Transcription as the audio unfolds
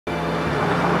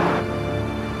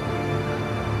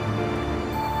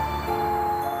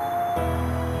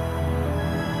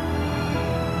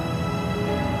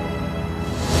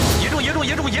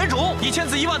1000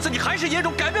次10000次，你还是野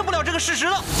种，改变不了这个事实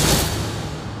的。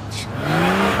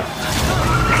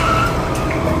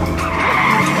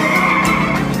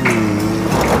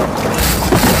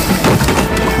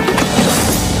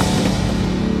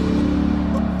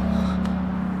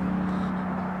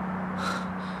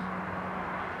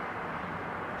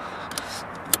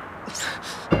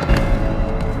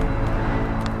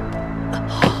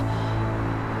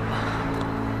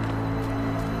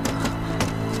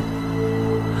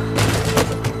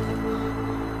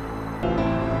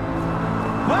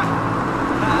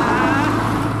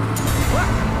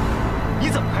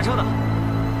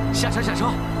下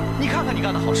车！你看看你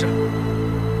干的好事。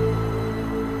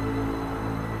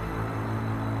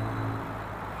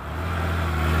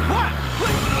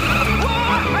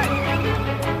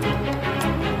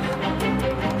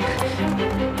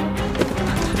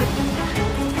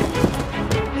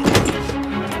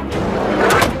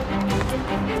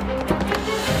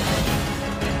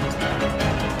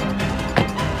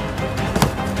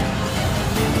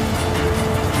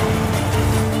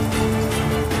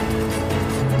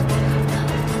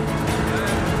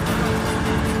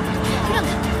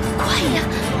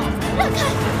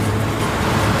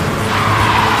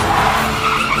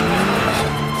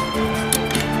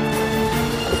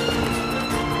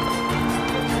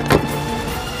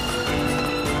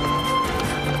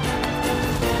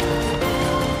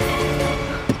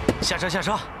下车！下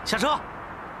车！下车！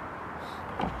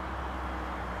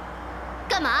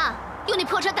干嘛？用那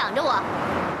破车挡着我？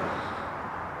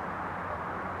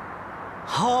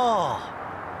哦，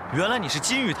原来你是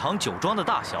金玉堂酒庄的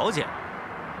大小姐。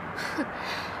哼，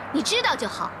你知道就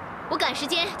好。我赶时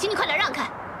间，请你快点让开。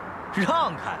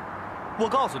让开！我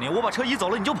告诉你，我把车移走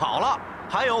了，你就跑了。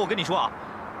还有，我跟你说啊，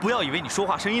不要以为你说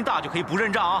话声音大就可以不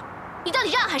认账啊！你到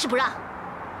底让还是不让？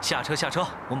下车！下车！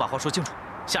我们把话说清楚。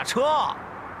下车！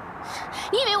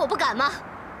 你以为我不敢吗？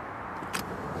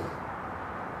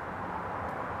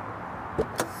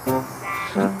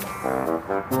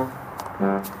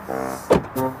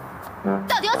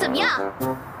到底要怎么样？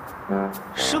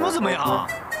什么怎么样啊？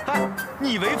哎，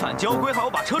你违反交规，还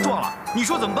要把车撞了，你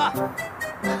说怎么办？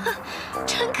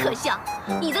真可笑！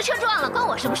你的车撞了，关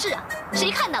我什么事啊？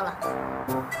谁看到了？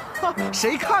啊，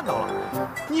谁看到了？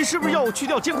你是不是要我去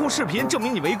调监控视频，证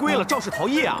明你违规了，肇事逃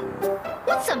逸啊？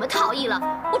 我怎么逃逸了？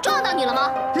我撞到你了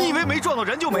吗？你以为没撞到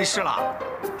人就没事了？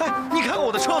哎，你看看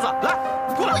我的车子，来，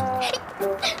过来。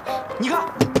你看，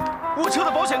我车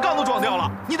的保险杠都撞掉了，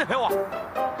你得赔我。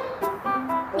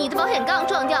你的保险杠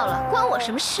撞掉了，关我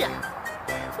什么事啊？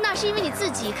那是因为你自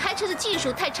己开车的技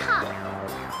术太差了。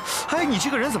哎，你这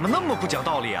个人怎么那么不讲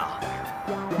道理啊？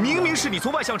明明是你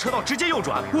从外向车道直接右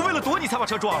转，我为了躲你才把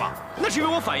车撞了，那是因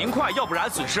为我反应快，要不然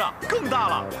损失啊更大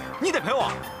了。你得赔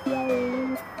我。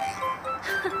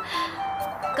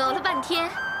 搞了半天，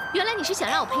原来你是想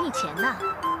让我赔你钱呐！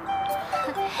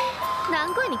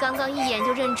难怪你刚刚一眼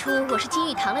就认出我是金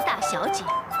玉堂的大小姐，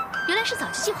原来是早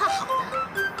就计划好的。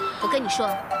我跟你说，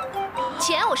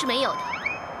钱我是没有的，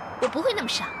我不会那么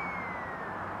傻。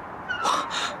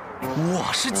我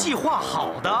是计划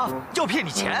好的，要骗你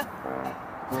钱。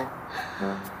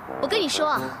我跟你说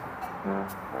啊，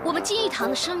我们金玉堂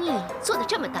的生意做得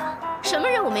这么大，什么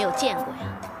人我没有见过呀？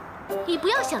你不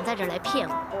要想在这儿来骗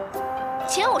我。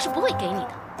 钱我是不会给你的。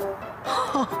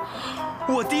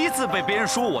我第一次被别人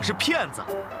说我是骗子。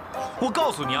我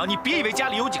告诉你啊，你别以为家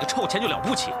里有几个臭钱就了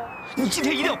不起，你今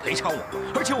天一定要赔偿我，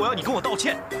而且我要你跟我道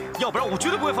歉，要不然我绝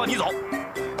对不会放你走。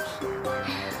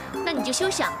那你就休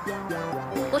想！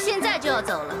我现在就要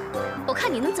走了，我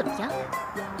看你能怎么样？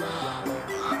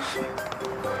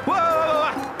喂！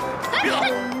别走！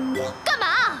干嘛？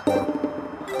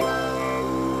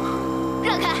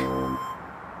让开！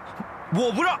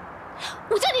我不让。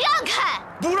 我叫你让开！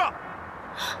不让！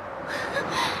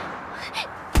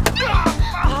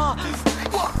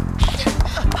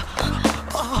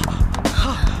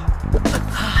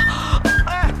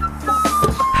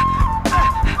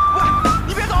喂，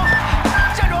你别走，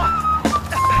站住！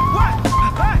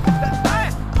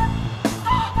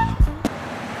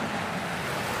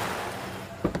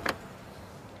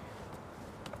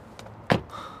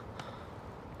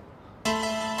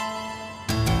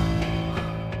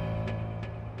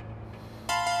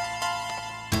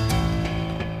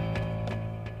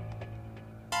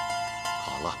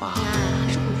妈，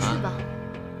还是回去吧。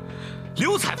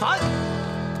刘彩凡，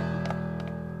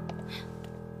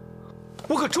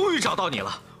我可终于找到你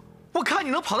了，我看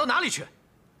你能跑到哪里去？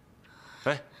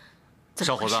哎，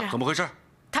小伙子，怎么回事？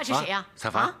他是谁呀？彩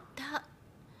凡，他，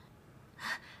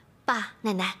爸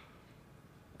奶奶，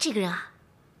这个人啊，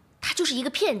他就是一个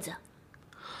骗子。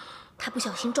他不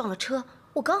小心撞了车，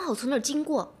我刚好从那儿经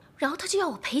过，然后他就要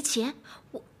我赔钱，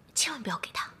我千万不要给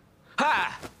他。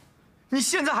嗨，你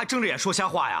现在还睁着眼说瞎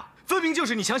话呀？分明就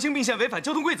是你强行并线，违反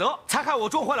交通规则，才害我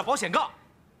撞坏了保险杠。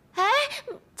哎，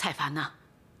彩凡呐，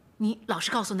你老实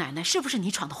告诉奶奶，是不是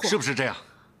你闯的祸？是不是这样？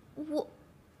我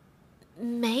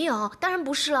没有，当然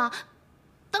不是了，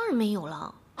当然没有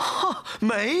了。哈，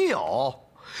没有，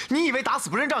你以为打死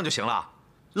不认账就行了？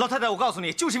老太太，我告诉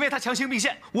你，就是因为他强行并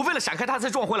线，我为了闪开他才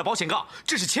撞坏了保险杠，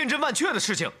这是千真万确的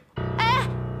事情。哎，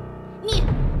你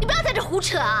不要在这胡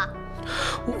扯啊！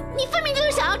你分明就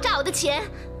是想要诈我的钱。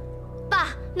爸，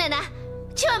奶奶，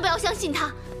千万不要相信他，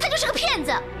他就是个骗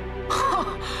子。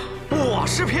我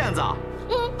是骗子？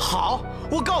好，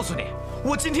我告诉你，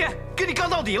我今天跟你杠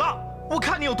到底了，我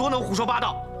看你有多能胡说八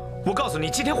道。我告诉你，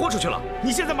今天豁出去了，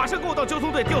你现在马上跟我到交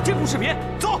通队调监控视频，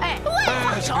走。哎，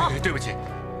放手！对不起，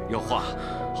有话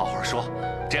好好说。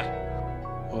这样，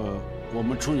我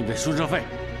们出你的修车费，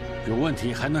有问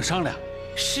题还能商量。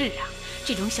是啊，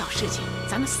这种小事情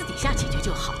咱们私底下解决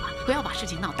就好了，不要把事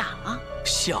情闹大啊。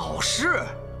小事？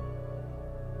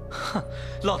哼，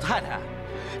老太太，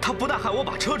她不但害我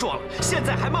把车撞了，现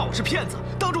在还骂我是骗子，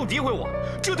当众诋毁我，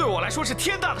这对我来说是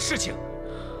天大的事情。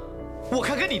我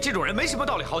看跟你这种人没什么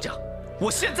道理好讲，我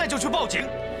现在就去报警。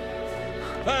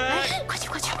哎，快去！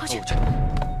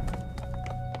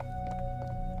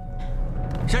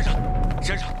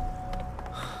先生，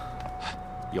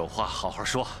有话好好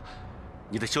说。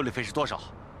你的修理费是多少？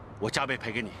我加倍赔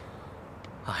给你。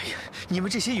哎呀，你们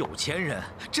这些有钱人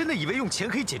真的以为用钱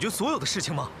可以解决所有的事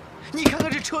情吗？你看看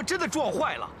这车真的撞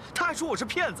坏了，他还说我是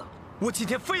骗子，我今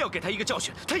天非要给他一个教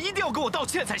训，他一定要跟我道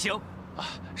歉才行。啊，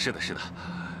是的，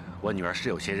我女儿是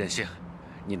有些任性，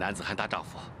你男子汉大丈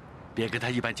夫，别跟她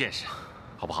一般见识，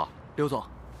好不好？刘总，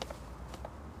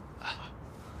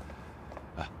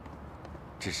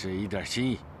这是一点心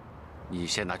意，你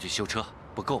先拿去修车，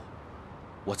不够，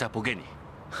我再补给你。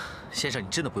先生，你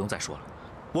真的不用再说了，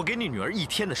我给你女儿1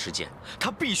天的时间，她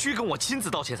必须跟我亲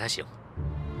自道歉才行。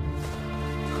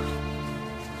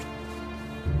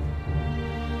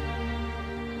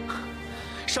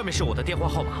上面是我的电话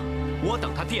号码，我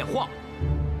等她电话。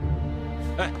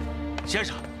哎，先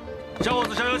生，小伙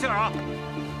子消消气儿啊！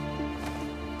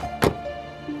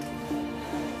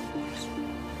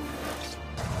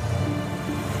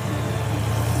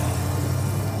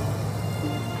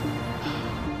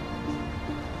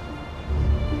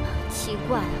奇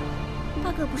怪啊，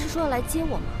大哥不是说要来接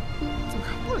我吗？怎么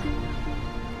还不来？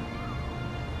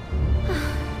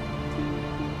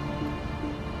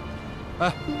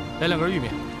哎，来2根玉米。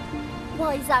不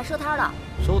好意思啊，收摊了。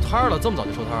收摊了，这么早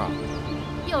就收摊啊？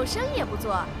有生意也不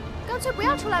做，干脆不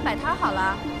要出来摆摊好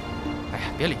了。哎呀，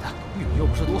别理他，玉米又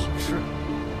不是多好吃。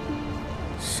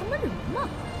什么人嘛，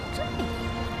真厉害！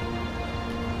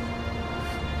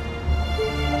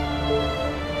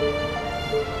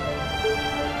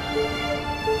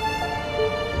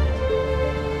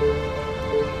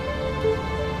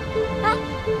哎，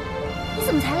你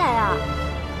怎么才来啊？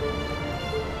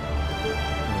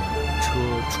车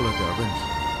出了点问题。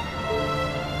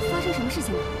发生什么事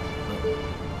情了？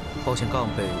保险杠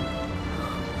被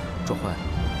撞坏了。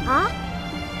啊？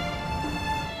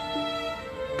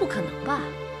不可能吧？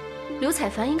刘彩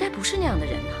凡应该不是那样的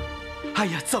人呐。哎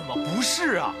呀，怎么不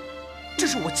是啊？这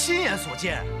是我亲眼所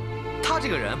见。他这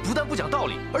个人不但不讲道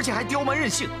理，而且还刁蛮任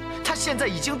性。他现在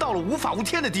已经到了无法无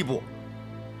天的地步。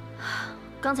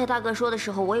刚才大哥说的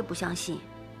时候，我也不相信。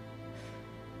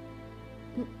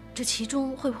这其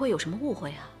中会不会有什么误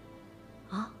会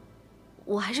啊？啊，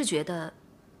我还是觉得，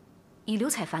以刘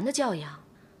彩凡的教养，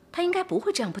他应该不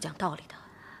会这样不讲道理的。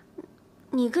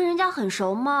你跟人家很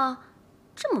熟吗？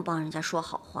这么帮人家说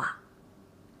好话，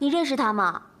你认识他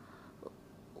吗？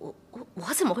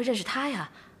我怎么会认识他呀？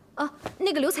啊，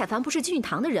那个刘彩凡不是金玉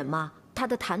堂的人吗？他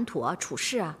的谈吐啊、处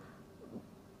事啊，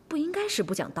不应该是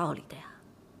不讲道理的呀。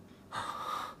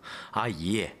阿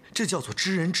姨，这叫做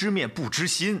知人知面不知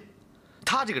心。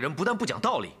他这个人不但不讲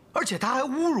道理，而且他还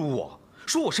侮辱我，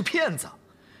说我是骗子。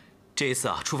这一次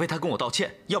啊，除非他跟我道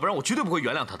歉，要不然我绝对不会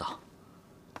原谅他的。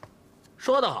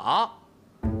说得好。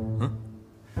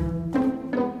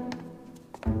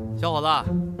小伙子，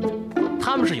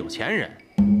他们是有钱人，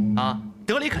啊，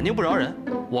得理肯定不饶人。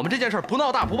我们这件事不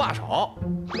闹大不罢手。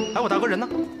哎，我大哥人呢？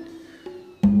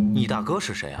你大哥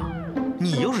是谁啊？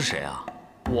你又是谁啊？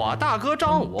我大哥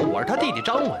张武，我是他弟弟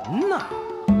张文呐。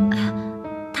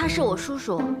他是我叔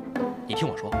叔。你听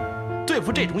我说，对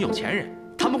付这种有钱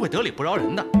人，他们会得理不饶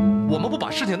人的。我们不把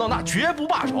事情闹大，绝不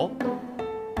罢手。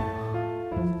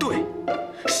对，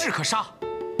士可杀，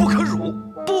不可辱，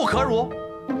不可辱。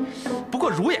不过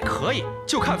辱也可以，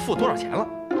就看付多少钱了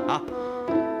啊。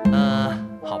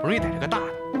好不容易逮着个大的，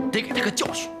得给他个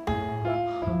教训。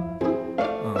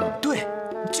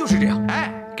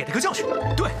教训。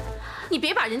对，你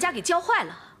别把人家给教坏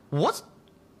了。我，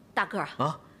大个儿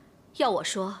啊，要我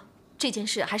说，这件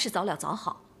事还是早了早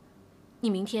好。你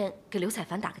明天给刘彩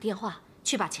凡打个电话，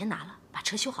去把钱拿了，把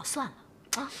车修好算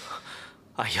了啊。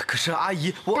哎呀，可是阿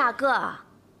姨，我大个，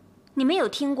你们有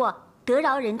听过得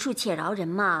饶人处且饶人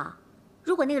吗？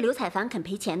如果那个刘彩凡肯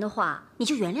赔钱的话，你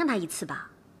就原谅他一次吧。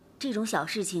这种小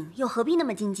事情又何必那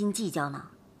么斤斤计较呢？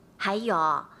还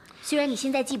有，虽然你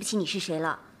现在记不起你是谁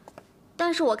了，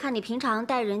但是我看你平常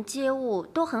待人接物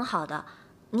都很好的，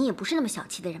你也不是那么小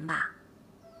气的人吧？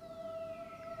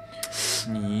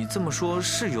你这么说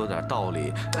是有点道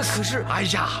理，可是，哎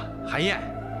呀，韩燕，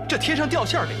这天上掉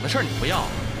馅饼的事儿你不要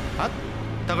啊！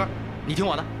大哥，你听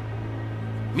我的，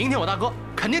明天我大哥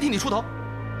肯定替你出头。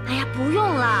哎呀，不用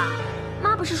了，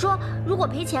妈不是说如果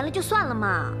赔钱了就算了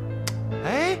吗？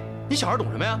哎，你小孩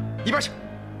懂什么呀？一边去！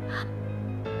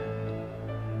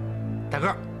大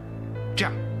哥，这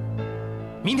样，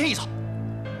明天一早，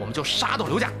我们就杀到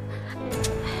刘家。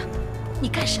你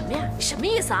干什么呀？你什么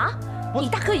意思啊？你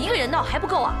大哥一个人闹还不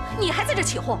够啊？你还在这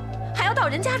起哄，还要到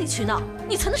人家里去闹？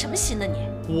你存的什么心呢你？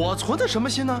我存的什么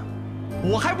心呢？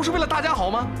我还不是为了大家好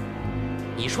吗？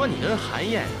你说你跟韩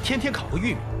燕天天烤个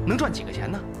玉米，能赚几个钱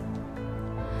呢？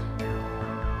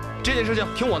这件事情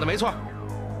听我的没错，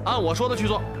按我说的去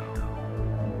做。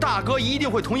大哥一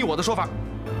定会同意我的说法。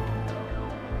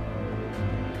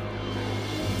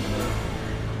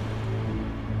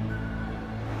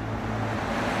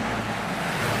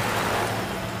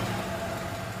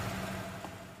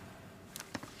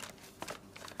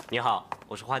你好，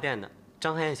我是花店的，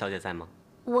张韩燕小姐在吗？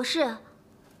我是。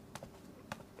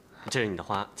这是你的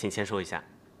花，请签收一下。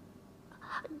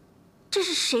这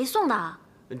是谁送的？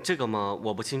这个嘛，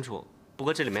我不清楚，不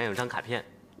过这里面有张卡片，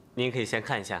您可以先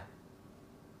看一下，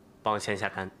帮我签一下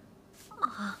单。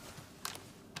啊。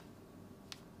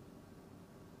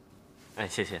哎，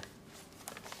谢谢。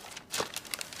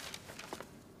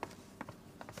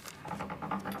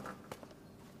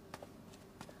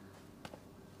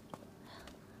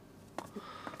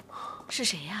是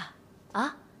谁呀？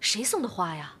啊，谁送的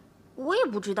花呀？我也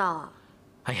不知道啊。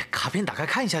哎呀，卡片打开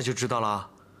看一下就知道了。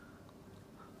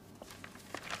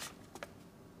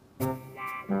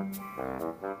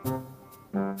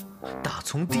打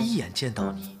从第一眼见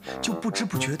到你，就不知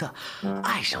不觉的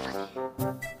爱上了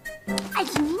你。哎，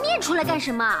你念出来干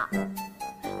什么？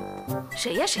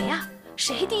谁呀谁呀？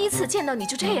谁第一次见到你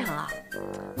就这样啊？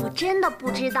我真的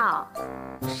不知道，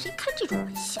谁开这种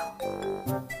玩笑？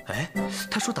哎，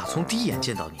他说打从第一眼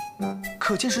见到你，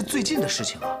可见是最近的事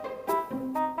情啊。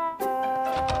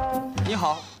你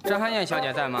好，张韩燕小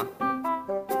姐在吗？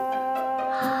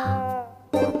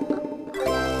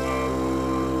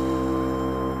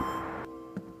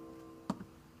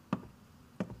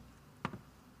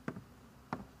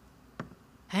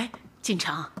哎，进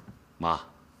城。妈。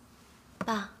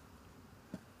爸。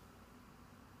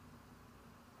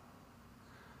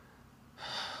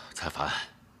彩凡，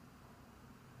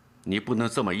你不能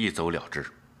这么一走了之，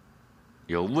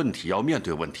有问题要面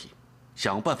对问题，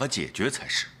想办法解决才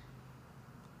是。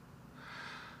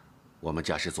我们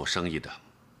家是做生意的，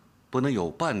不能有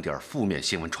半点负面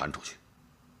新闻传出去。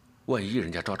万一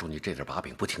人家抓住你这点把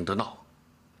柄不停地闹，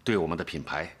对我们的品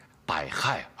牌百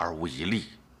害而无一利。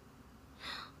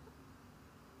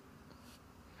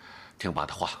听爸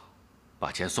的话，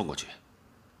把钱送过去，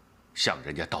向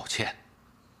人家道歉。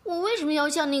我为什么要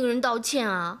向那个人道歉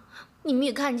啊？你们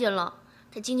也看见了，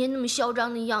他今天那么嚣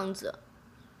张的样子，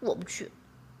我不去。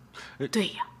对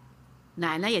呀，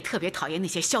奶奶也特别讨厌那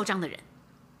些嚣张的人。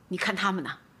你看他们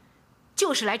呢，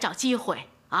就是来找机会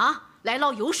啊，来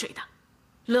捞油水的，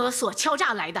勒索敲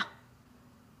诈来的。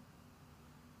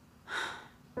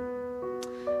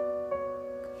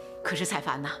可是彩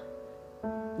凡呐，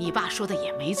你爸说的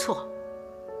也没错，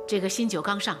这个新酒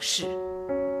刚上市，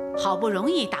好不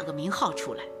容易打个名号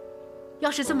出来，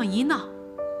要是这么一闹，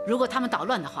如果他们捣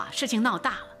乱的话，事情闹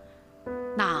大了，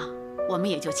那我们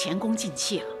也就前功尽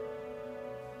弃了。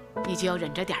你就要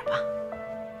忍着点吧。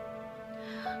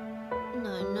奶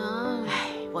奶，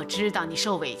哎，我知道你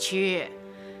受委屈，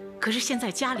可是现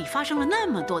在家里发生了那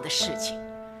么多的事情，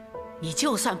你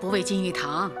就算不为金玉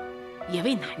堂，也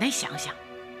为奶奶想想，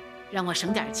让我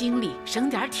省点精力，省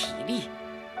点体力，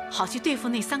好去对付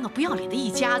那3个不要脸的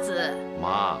一家子。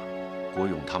妈，国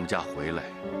勇他们家回来，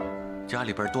家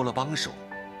里边多了帮手，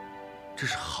这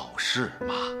是好事，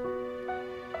妈。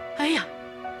哎呀，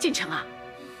进城啊，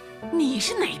你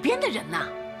是哪边的人呐？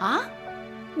啊，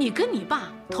你跟你爸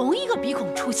同一个鼻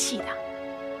孔出气的，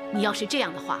你要是这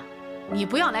样的话，你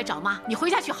不要来找妈，你回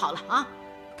家去好了啊。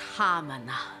他们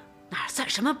呐，哪算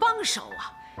什么帮手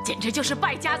啊，简直就是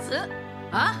败家子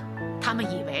啊！他们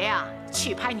以为啊，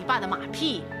去拍你爸的马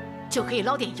屁，就可以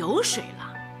捞点油水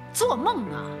了。做梦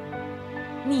啊！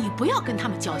你不要跟他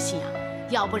们交心啊，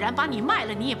要不然把你卖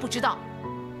了你也不知道。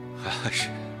是，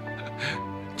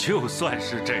就算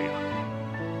是这样，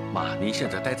妈，您现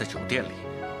在待在酒店里，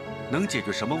能解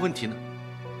决什么问题呢？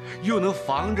又能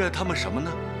防着他们什么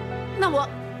呢？那我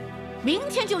明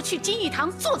天就去金玉堂，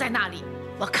坐在那里，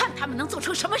我看他们能做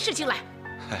出什么事情来。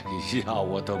哎呀，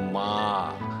我的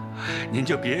妈！您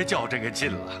就别较这个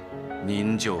劲了，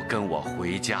您就跟我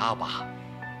回家吧。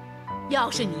要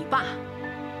是你爸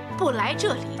不来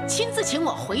这里亲自请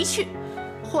我回去，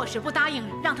或是不答应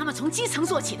让他们从基层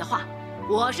做起的话，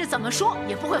我是怎么说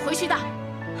也不会回去的。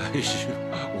哎呦，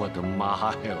我的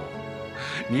妈哟！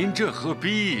您这何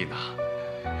必呢？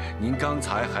您刚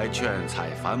才还劝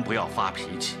彩凡不要发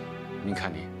脾气，您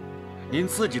看您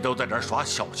自己都在这儿耍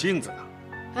小性子呢。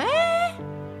哎，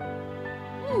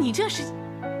你这是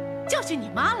教训你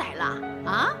妈来了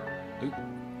啊？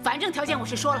反正条件我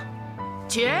是说了，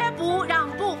绝不让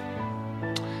步。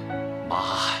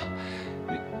妈，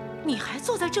你还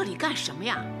坐在这里干什么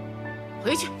呀？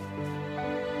回去，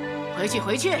回去，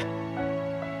回去！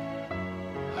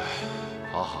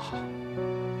好，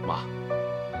妈，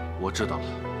我知道了。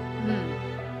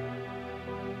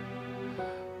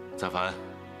彩凡，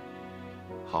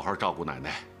好好照顾奶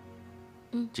奶。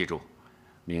记住，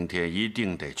明天一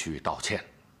定得去道歉，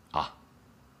啊。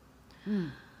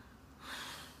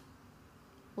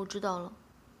我知道了。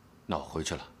那我回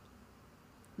去了。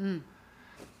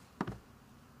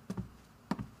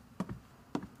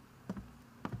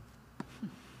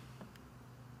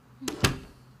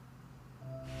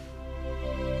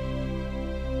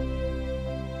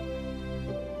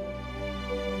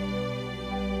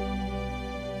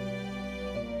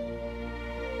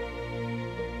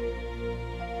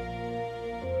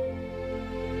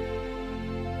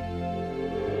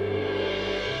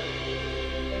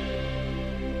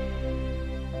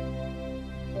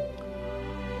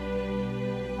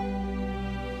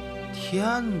天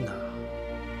哪，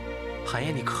韩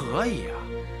爷你可以啊！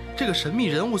这个神秘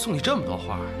人物送你这么多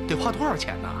花，得花多少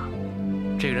钱呢？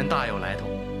这个人大有来头。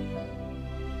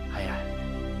韩爷，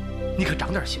你可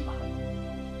长点心吧，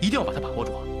一定要把他把握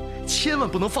住啊，千万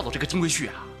不能放走这个金龟婿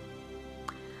啊！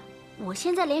我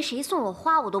现在连谁送我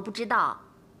花我都不知道，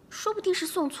说不定是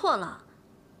送错了。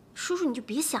叔叔，你就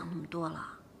别想那么多了。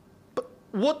不，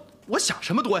我想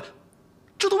什么多呀？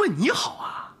这都为你好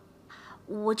啊！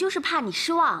我就是怕你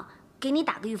失望，给你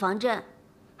打个预防针。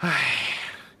哎，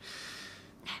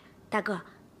大哥，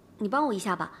你帮我一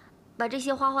下吧，把这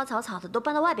些花花草草的都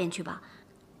搬到外边去吧，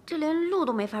这连路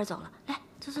都没法走了。来，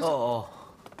走走走。哦。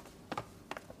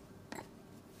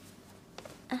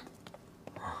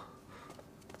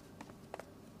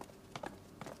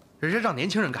让年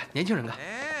轻人干，年轻人干。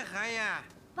哎，韩爷，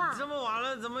爸，这么晚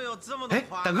了，怎么有这么多哎，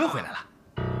花？大哥回来了。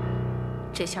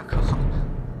这下可好了。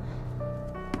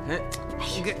哎，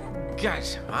你干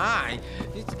什么啊？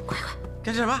你快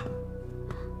干什么？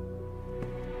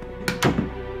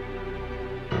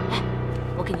来，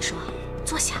我跟你说，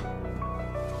坐下。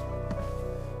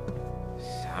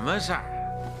什么事儿？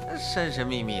神神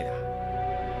秘秘的。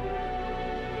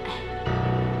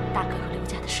大哥和刘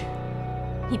家的事，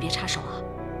你别插手啊。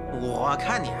我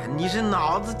看你是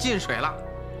脑子进水了。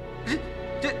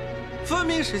这分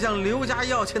明是向刘家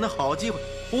要钱的好机会，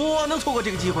我能错过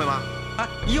这个机会吗？啊，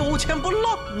有钱不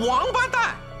捞，王八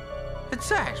蛋！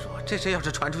再说这事要是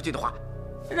传出去的话，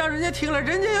让人家听了，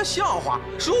人家要笑话，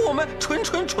说我们蠢。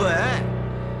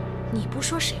你不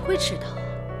说谁会知道啊？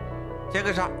这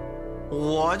个事儿，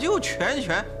我就全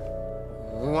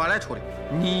我来处理，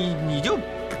你就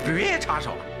别插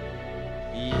手了。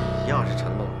你要是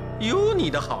成功了，有你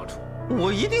的好处，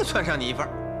我一定算上你一份。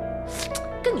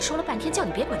跟你说了半天，叫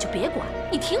你别管就别管，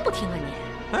你听不听啊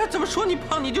你？哎，怎么说你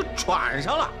胖你就喘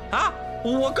上了啊？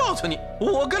我告诉你，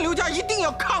我跟刘家一定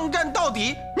要抗战到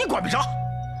底，你管不着。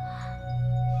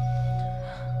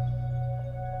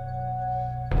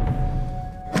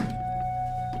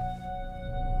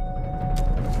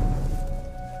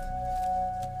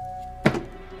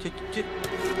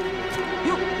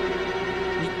哟，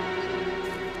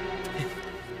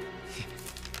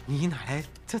你哪来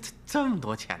这么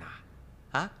多钱呢？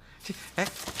啊，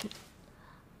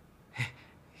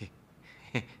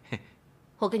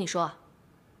我跟你说，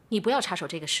你不要插手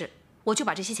这个事，我就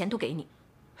把这些钱都给你。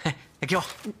给我，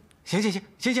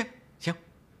行，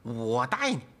我答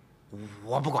应你，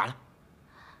我不管了。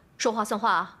说话算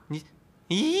话啊！你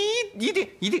一定，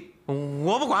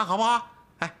我不管，好不好？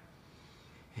哎，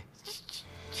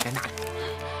钱拿来。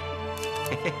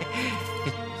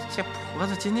这婆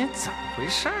子今天怎么回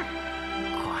事？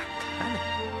管他呢！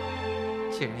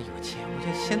既然有钱，我就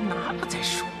先拿了再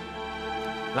说。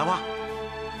老婆，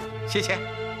谢谢。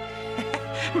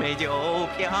美酒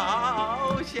飘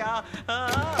香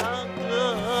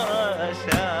歌声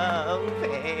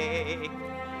飞。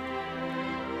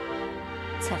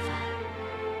蔡凡，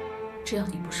只要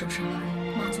你不受伤害，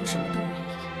妈做什么都愿意。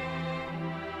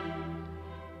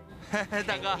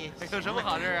大哥，有什么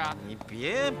好事啊？你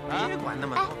别管那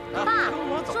么多。哎，爸，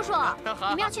叔叔，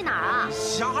你们要去哪儿啊？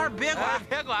小孩别管，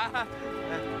别管。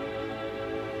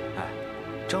哎，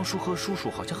张叔和叔叔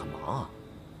好像很忙啊。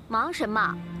忙什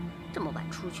么？这么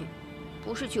晚出去，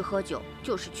不是去喝酒，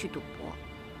就是去赌博。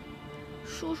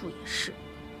叔叔也是，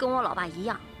跟我老爸一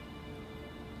样。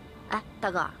哎，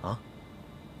大个儿啊，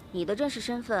你的真实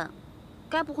身份，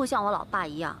该不会像我老爸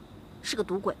一样，是个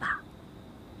赌鬼吧？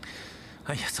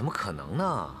哎呀，怎么可能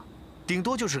呢？顶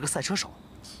多就是个赛车手。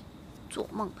做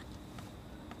梦吧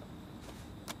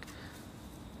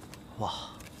你！哇！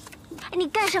哎，你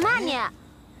干什么啊你？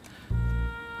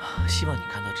希望你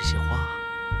看到这些花，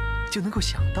就能够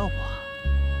想到我。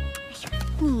哎呀，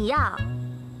你呀，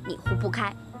哪壶不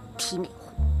开提哪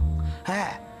壶。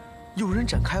哎，有人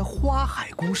展开花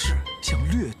海攻势，想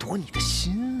掠夺你的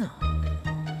心呢。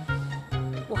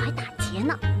我还打劫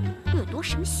呢，掠夺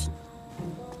什么心？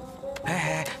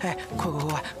哎，快，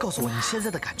告诉我你现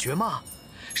在的感觉嘛？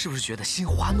是不是觉得心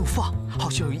花怒放，好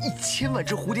像有1000万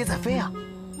只蝴蝶在飞啊？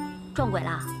撞鬼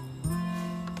啦？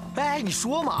哎，你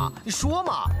说嘛！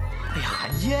哎呀，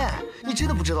韩燕，你真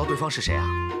的不知道对方是谁啊？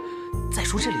再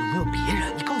说这里有没有别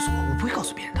人？你告诉我，我不会告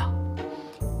诉别人的。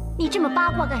你这么八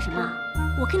卦干什么？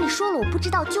我跟你说了，我不知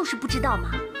道就是不知道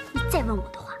嘛。你再问我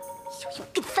的话，我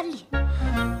给你翻脸。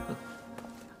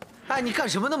哎，你干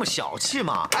什么那么小气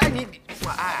嘛？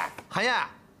哎，韩燕，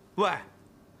喂，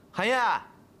韩燕，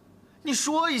你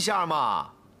说一下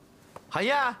嘛。韩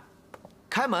燕，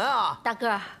开门啊！大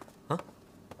个儿。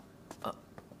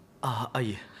阿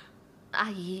姨。阿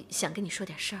姨想跟你说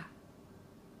点事儿，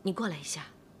你过来一下。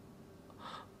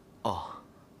哦。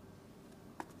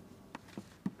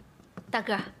大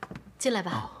个儿，进来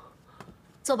吧。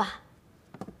坐吧。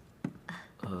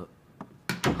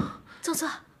坐，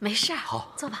没事儿。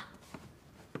好，坐吧。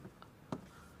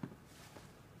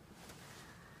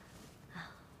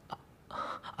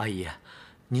阿姨，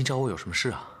您找我有什么事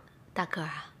啊？大个儿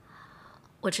啊，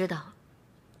我知道，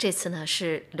这次呢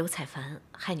是刘彩凡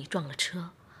害你撞了车，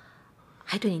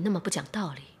还对你那么不讲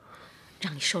道理，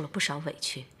让你受了不少委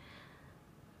屈。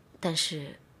但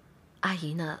是，阿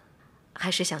姨呢，还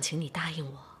是想请你答应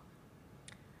我，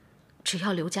只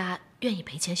要刘家愿意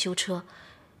赔钱修车，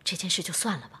这件事就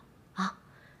算了吧，啊，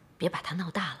别把它闹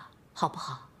大了，好不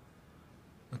好？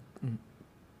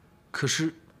可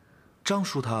是，张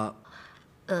叔他……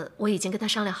我已经跟他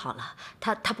商量好了，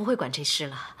他不会管这事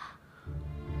了。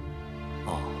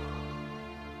哦。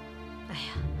哎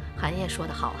呀，韩燕说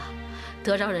得好啊，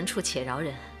得饶人处且饶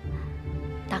人。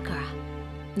大个儿啊，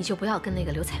你就不要跟那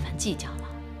个刘彩凡计较了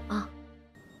啊。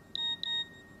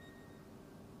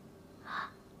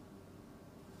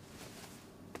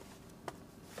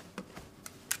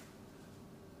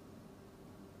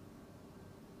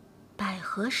百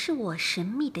合是我神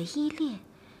秘的依恋。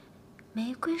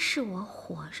玫瑰是我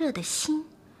火热的心，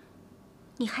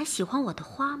你还喜欢我的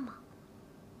花吗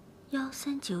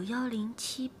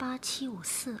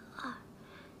？13910787542，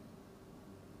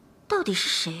到底是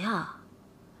谁啊？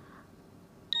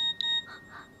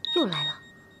又来了，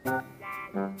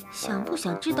想不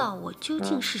想知道我究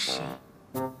竟是谁？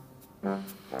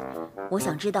我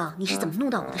想知道你是怎么弄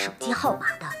到我的手机号码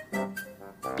的，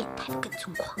变态的跟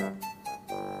踪狂。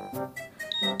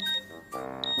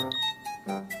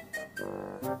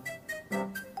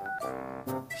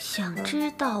想知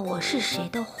道我是谁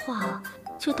的话，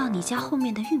就到你家后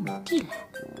面的玉米地来。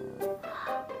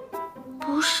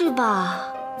不是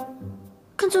吧？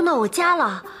跟踪到我家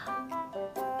了？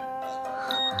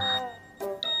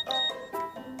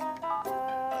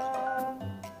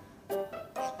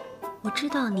我知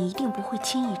道你一定不会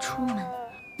轻易出门，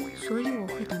所以我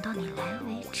会等到你来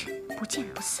为止，不见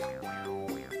不散。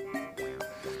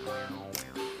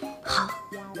好，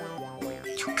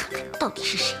就看看到底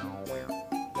是谁。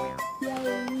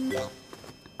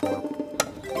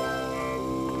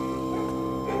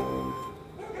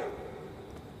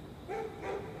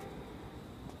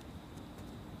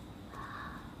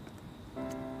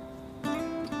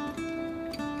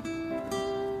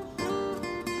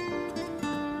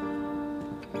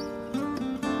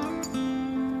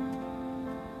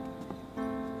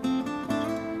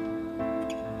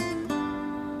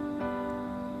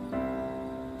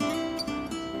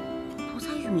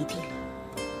玉米地里，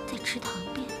在池塘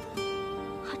边，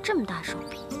还这么大手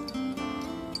笔，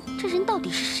这人到底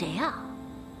是谁啊？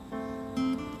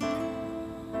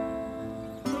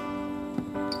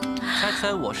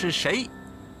猜我是谁？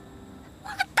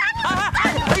哎呀！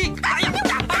哎呀！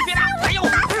别打！哎呦！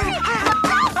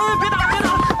别打！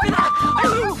哎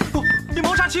呦！你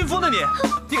谋杀亲夫呢你？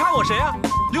你看我谁啊？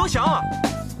刘翔啊！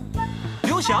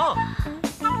刘翔！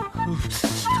疼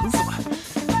死我了！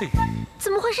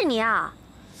怎么会是你啊？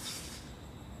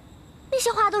那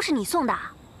些花都是你送的？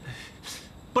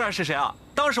不然是谁啊？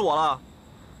当然是我了。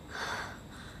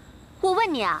我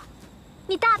问你啊，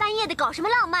你大半夜的搞什么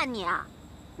浪漫你啊？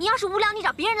你要是无聊，你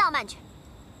找别人浪漫去。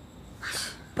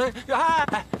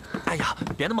哎呀，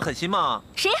别那么狠心嘛！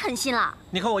谁狠心了？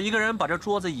你看我一个人把这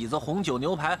桌子、椅子、红酒、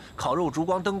牛排、烤肉、烛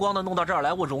光、灯光的弄到这儿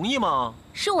来，我容易吗？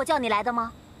是我叫你来的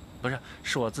吗？不是，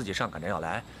是我自己上赶着要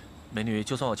来。美女，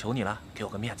就算我求你了，给我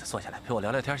个面子，坐下来陪我聊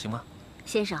聊天，行吗？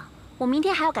先生，我明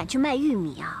天还要赶去卖玉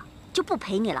米啊，就不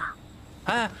陪你了。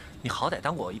哎，你好歹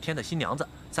当我一天的新娘子，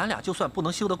咱俩就算不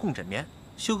能修得共枕眠，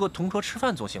修个同桌吃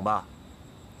饭总行吧？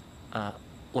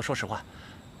我说实话，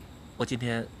我今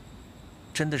天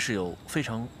真的是有非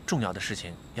常重要的事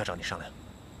情要找你商量。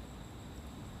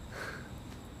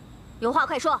有话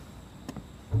快说。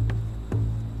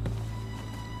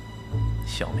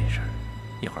小美人，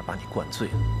一会儿把你灌醉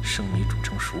了，生米煮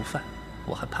成熟饭，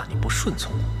我还怕你不顺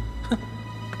从我。哼！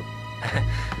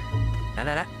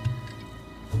来，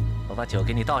我把酒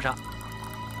给你倒上。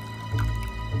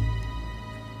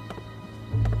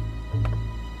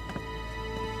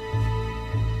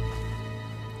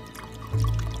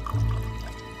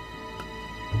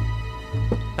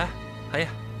来，韩烨，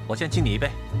我先敬你一杯。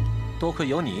多亏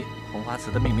有你，红花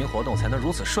瓷的命名活动才能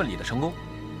如此顺利的成功。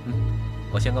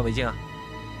我先个为敬啊。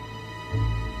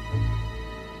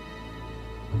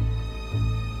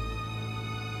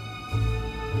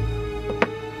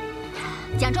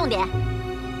讲重点。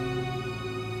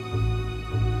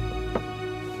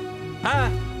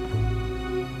哎，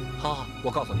好，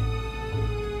我告诉你，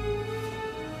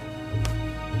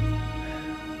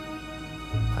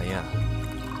韩烨，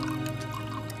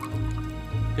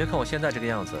别看我现在这个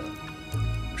样子，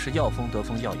是要风得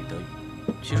风，要雨得雨，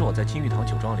其实我在金玉堂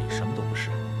酒庄里什么都不是。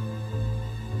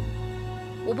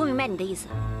我不明白你的意思。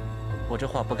我这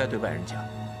话不该对外人讲，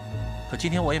可今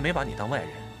天我也没把你当外人，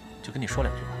就跟你说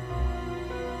两句吧。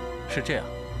是这样，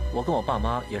我跟我爸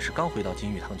妈也是刚回到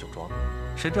金玉堂酒庄，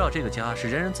谁知道这个家是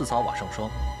人人自扫瓦上霜，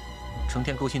成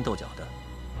天勾心斗角的，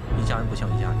一家人不像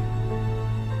一家人。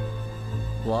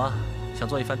我想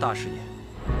做一番大事业，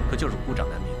可就是孤掌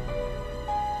难鸣。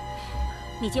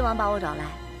你今晚把我找来，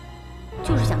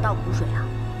就是想倒苦水啊？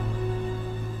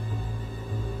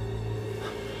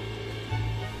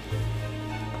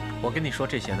我跟你说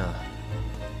这些呢，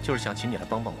就是想请你来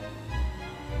帮帮我。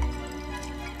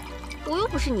我又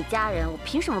不是你家人，我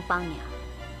凭什么帮你啊？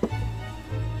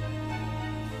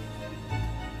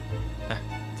来，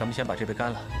咱们先把这杯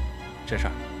干了，这事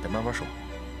儿得慢慢说。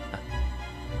来，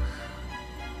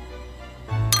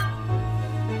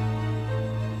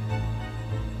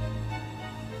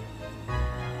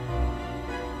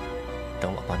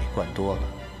等我把你灌多了，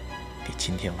你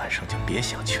今天晚上就别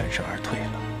想全身而退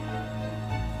了。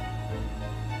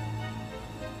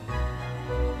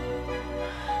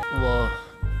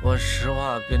我实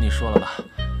话跟你说了吧，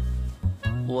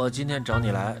我今天找你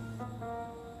来，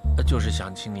就是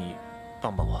想请你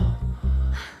帮帮我。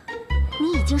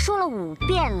你已经说了5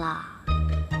遍了。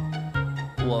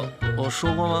我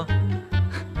说过吗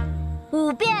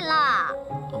？5遍了。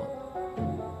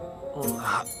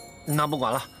那不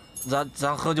管了，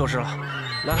咱喝就是了。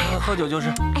来，喝酒就是。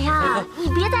哎呀，你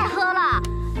别再喝了，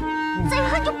再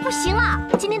喝就不行了。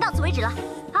今天到此为止了，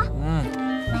啊？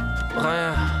哎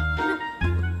呀。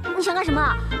你想干什么？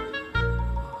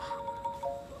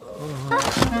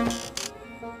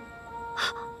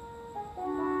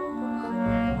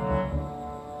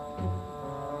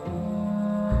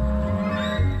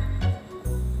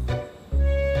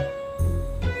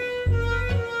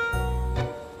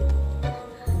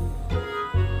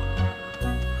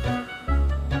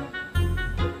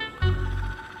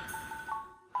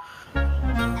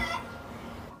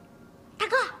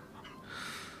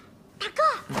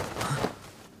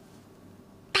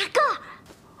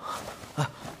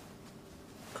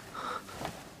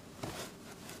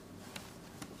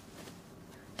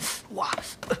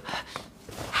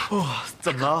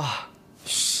怎么了？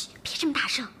嘘，别这么大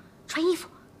声，穿衣服，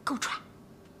给我穿，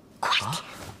快点。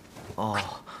哦，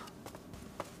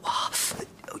哇，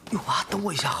哟啊，等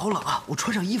我一下，好冷啊，我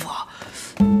穿上衣服啊。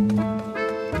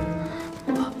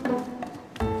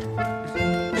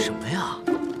什么呀？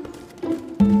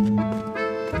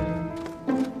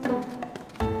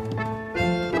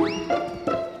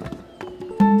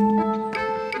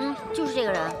就是这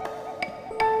个人。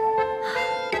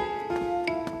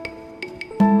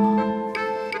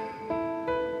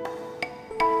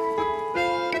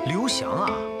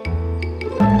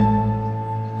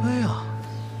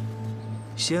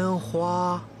鲜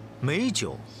花、美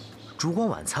酒、烛光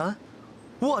晚餐，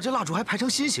哇，这蜡烛还排成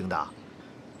心形的。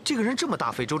这个人这么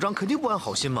大费周章，肯定不安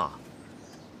好心嘛。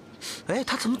哎，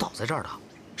他怎么倒在这儿的？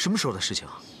什么时候的事情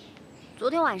啊？昨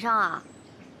天晚上啊，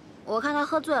我看他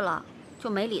喝醉了，就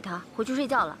没理他，回去睡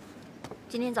觉了。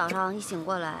今天早上一醒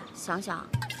过来，想想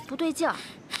不对劲儿。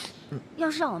要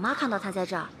是让我妈看到他在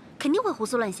这儿，肯定会胡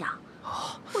思乱想，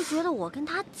会觉得我跟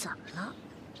他怎么了？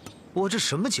哇，这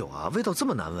什么酒啊？味道这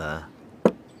么难闻。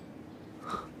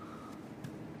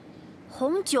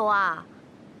红酒啊，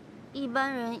一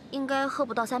般人应该喝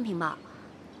不到3瓶吧。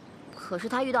可是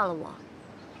他遇到了我，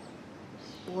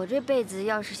我这辈子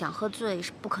要是想喝醉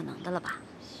是不可能的了吧？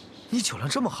你酒量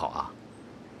这么好啊？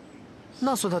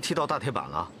那算他踢到大铁板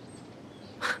了。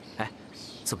哎，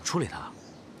怎么处理他？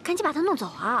赶紧把他弄走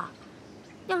啊！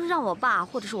要是让我爸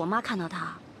或者是我妈看到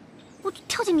他，我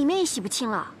跳进里面也洗不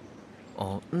清了。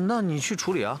哦，那你去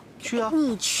处理啊，去啊！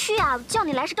你去啊！叫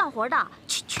你来是干活的，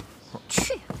去！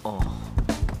哦，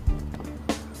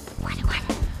快点！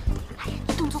哎呀，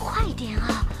你动作快一点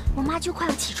啊！我妈就快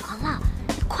要起床了，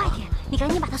快点！你赶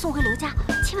紧把她送回刘家，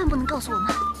千万不能告诉我妈。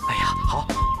哎呀，好，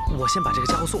我先把这个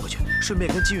家伙送回去，顺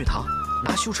便跟金玉堂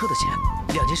拿修车的钱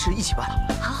，2件事一起办了。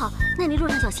好，那你路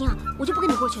上小心啊，我就不跟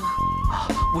你过去了。啊，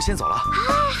我先走了。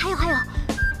哎，还有，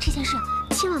这件事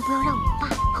千万不要让我爸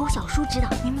和我小叔知道，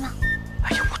明白吗？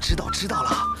哎呀，我知道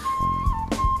了。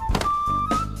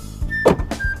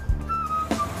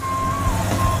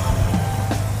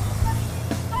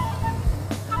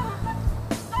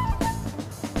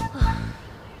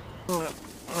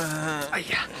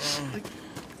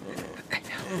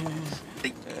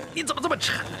你怎么这么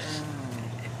沉？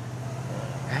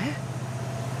哎，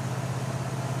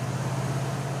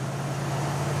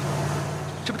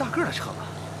这不大个的车吗？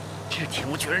这是挺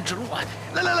无绝人之路啊！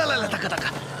来，大哥！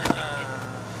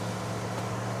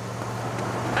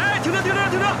哎，停！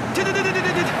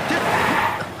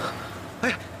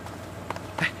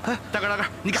哎，大哥，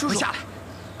你赶快下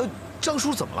来！张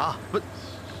叔怎么了？不，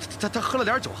他喝了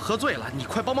点酒，喝醉了。你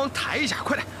快帮忙抬一下，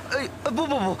快点！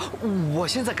不，我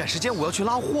现在赶时间，我要去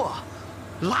拉货。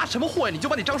拉什么货呀？你就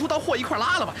把你张叔当货一块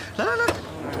拉了吧！来！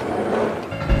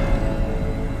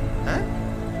哎，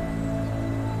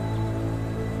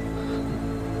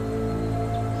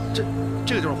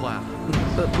这个就是货呀？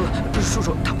不，叔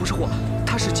叔，他不是货，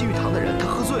他是金玉堂的人，他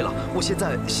喝醉了，我现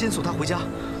在先送他回家。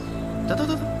等，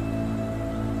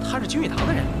他是金玉堂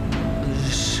的人？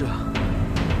是啊。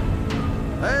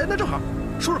哎，那正好，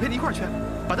叔叔陪你一块儿去，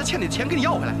把他欠你的钱给你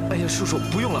要回来。哎呀，叔叔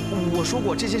不用了，我说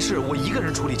过这件事我一个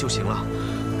人处理就行了。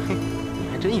嘿，你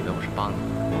还真以为我是帮你？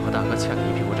我和大哥欠了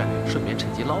一屁股债，顺便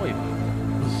趁机捞一把。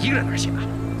你一个人哪行啊？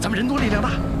咱们人多力量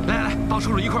大。来，帮叔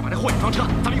叔一块把这货也装车，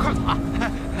咱们一块走啊！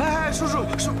哎，叔叔，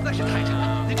那是太沉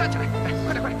了，你站起来，哎，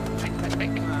快点！哎，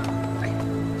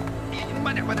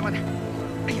慢点！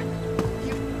哎呀，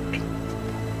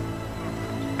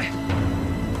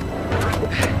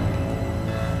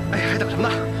哎，还等什么呢？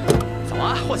走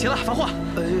啊，货齐了，放货。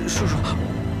叔叔，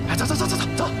哎，走。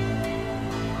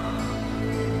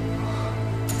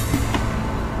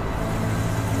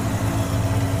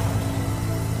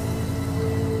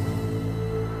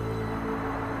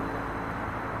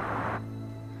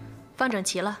放整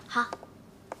齐了。好。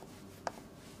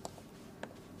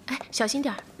哎，小心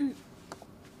点儿。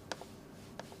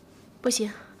不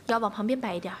行，要往旁边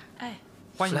摆一点。哎，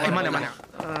欢迎，慢点。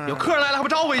有客人来了，还不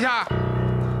招呼一下？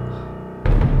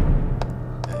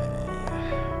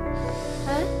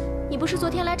哎，你不是昨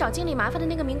天来找经理麻烦的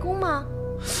那个民工吗？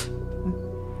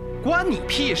关你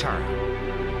屁事儿啊！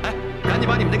哎，赶紧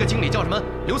把你们那个经理叫什么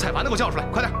刘彩凡的给我叫出来，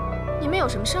快点！你们有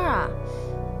什么事儿啊？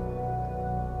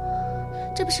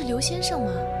这不是刘先生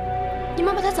吗？你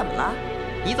们把他怎么了？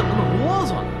你怎么那么啰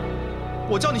嗦呢？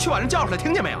我叫你去把人叫出来，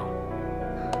听见没有？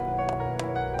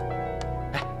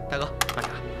哎，大哥，慢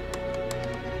点。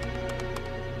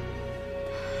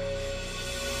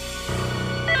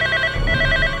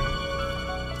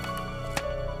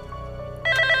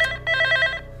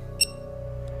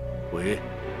喂，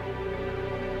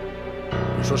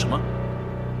你说什么？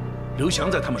刘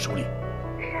翔在他们手里？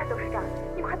是啊，董事长，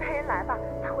你快派人来吧，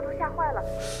大伙都吓坏了，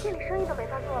店里生意都没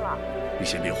法做了。你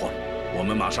先别慌，我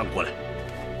们马上过来。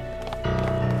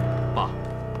爸，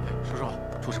叔叔，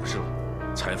出什么事了？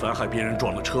彩凡害别人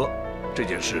撞了车，这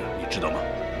件事你知道吗？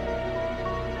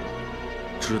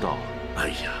知道。哎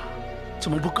呀，怎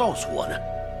么不告诉我呢？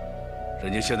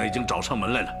人家现在已经找上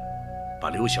门来了，把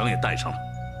刘翔也带上了。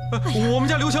我们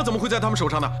家刘翔怎么会在他们手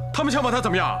上呢？他们想把他怎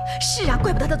么样？是啊，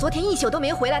怪不得他昨天一宿都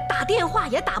没回来，打电话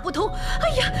也打不通。哎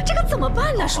呀，这可怎么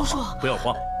办呢，叔叔？不要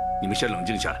慌，你们先冷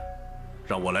静下来，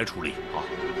让我来处理。好。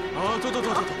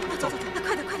走，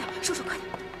快点，叔叔快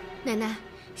点。奶奶，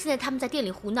现在他们在店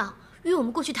里胡闹，约我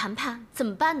们过去谈判，怎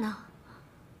么办呢？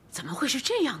怎么会是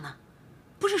这样呢？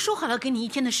不是说好了给你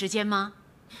1天的时间吗？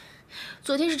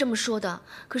昨天是这么说的，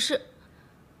可是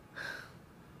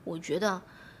我觉得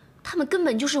他们根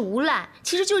本就是无赖，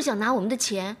其实就是想拿我们的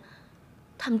钱。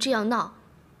他们这样闹，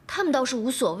他们倒是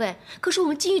无所谓，可是我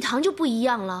们金玉堂就不一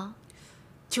样了。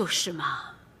就是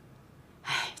嘛，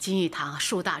哎，金玉堂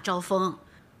树大招风，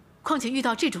况且遇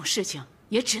到这种事情，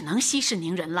也只能息事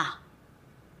宁人了。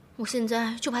我现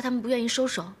在就怕他们不愿意收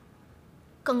手。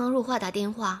刚刚若化打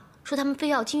电话说他们非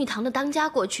要金玉堂的当家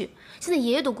过去，现在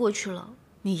爷爷都过去了。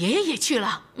你爷爷也去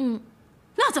了？嗯，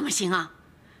那怎么行啊？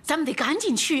咱们得赶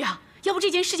紧去呀，要不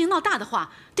这件事情闹大的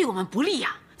话，对我们不利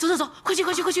呀。走走走，快去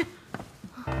快去快去！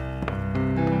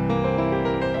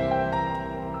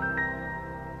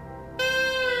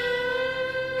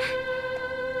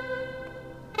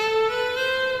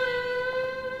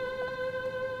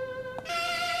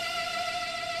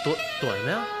躲什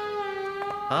么呀？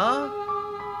啊？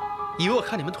以为我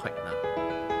看你们腿呢？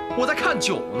我在看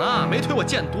酒呢，没腿我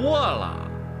见多了。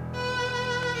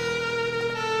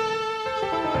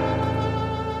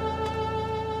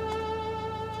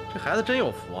这孩子真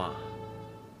有福啊，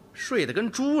睡得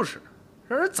跟猪似的，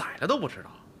让人宰了都不知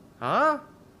道啊！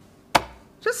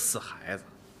这死孩子！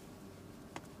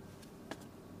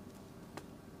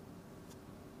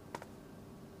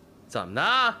怎么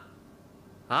的？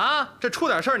啊，这出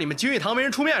点事儿，你们金玉堂没人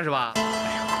出面是吧？哎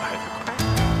呀，快！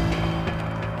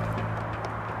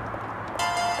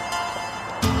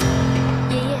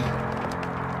爷爷，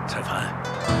采凡，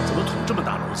怎么捅这么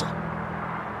大娄子？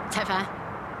采凡，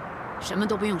什么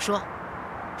都不用说，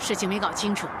事情没搞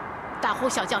清楚，大呼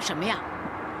小叫什么呀？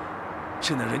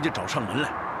现在人家找上门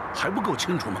来，还不够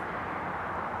清楚吗？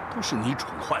都是你宠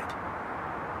坏的。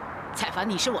采凡，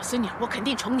你是我孙女，我肯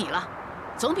定宠你了。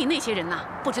总比那些人呐，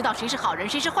不知道谁是好人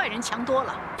谁是坏人强多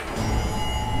了。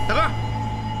大哥，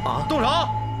啊，动手！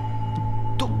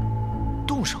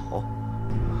动手？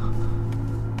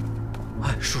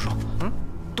哎，叔叔，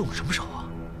动什么手啊？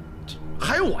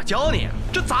还用我教你？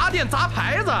这砸店砸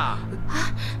牌子啊！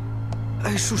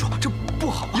哎，叔叔，这不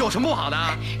好啊！有什么不好的？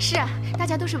是啊，大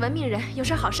家都是文明人，有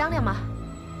事好商量嘛。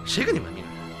谁跟你文明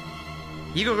人？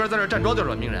一个个在这站桩就是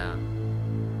文明人啊！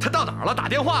他到哪儿了？打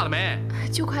电话了没？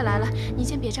就快来了，你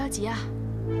先别着急啊。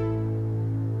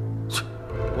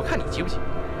我看你急不急？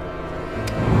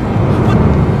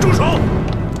住手！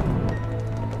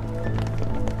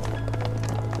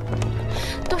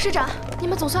董事长，你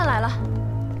们总算来了。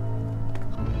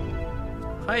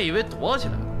还以为躲起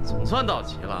来了，总算到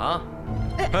齐了啊！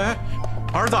哎，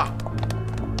儿子，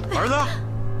儿子，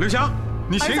刘翔，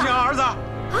你醒醒啊，儿子！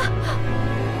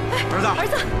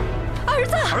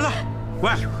儿子！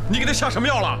喂，你给他下什么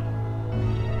药了？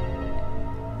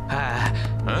哎，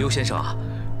刘先生啊，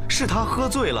是他喝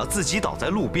醉了，自己倒在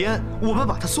路边，我们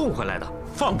把他送回来的。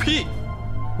放屁！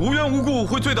无缘无故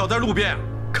会醉倒在路边，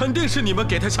肯定是你们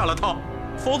给他下了套，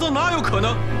否则哪有可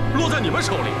能落在你们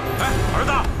手里？哎，儿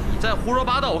子，你再胡说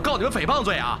八道，我告你们诽谤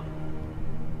罪啊！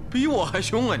比我还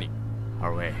凶啊你！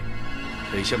二位，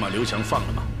可以先把刘翔放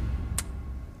了吗？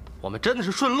我们真的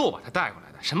是顺路把他带过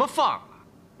来的，什么放了？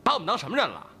把我们当什么人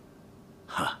了？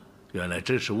哈，原来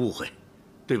真是误会，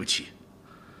对不起。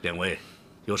两位，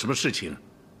有什么事情，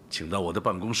请到我的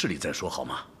办公室里再说好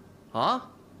吗？啊，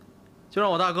就让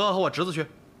我大哥和我侄子去。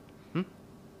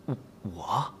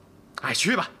我？哎，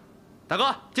去吧，大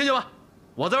哥进去吧，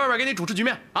我在外边给你主持局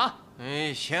面啊。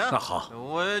哎，行，那好，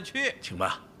我去，请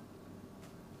吧。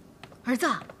儿子，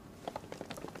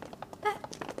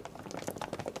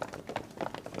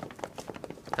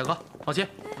大哥放心，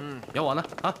有我呢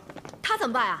啊。他怎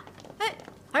么办呀？哎，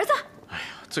儿子，哎呀，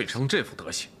醉成这副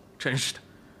德行，真是的。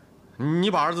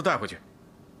你把儿子带回去，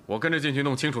我跟着进去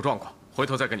弄清楚状况，回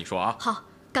头再跟你说啊。好，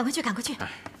赶快去，赶快去。哎，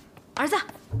儿子，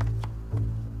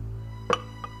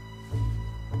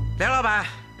梁老板，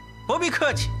不必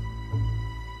客气。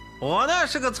我呢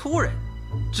是个粗人，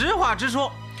直话直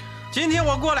说。今天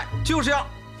我过来就是要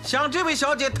向这位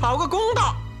小姐讨个公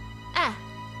道。哎，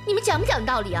你们讲不讲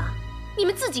道理啊？你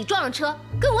们自己撞了车，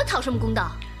跟我讨什么公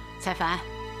道？采凡，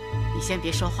你先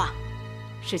别说话，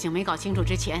事情没搞清楚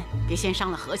之前，别先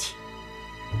伤了和气。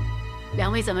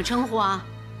两位怎么称呼啊？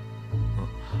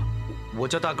我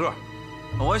叫大个，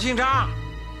我姓张。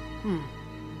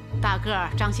大个儿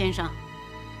张先生，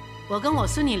我跟我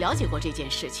孙女了解过这件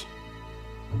事情，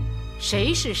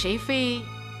谁是谁非，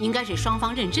应该是双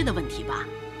方认知的问题吧？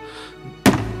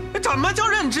怎么叫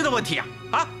认知的问题啊？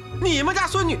啊，你们家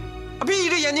孙女闭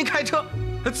着眼睛开车，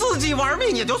自己玩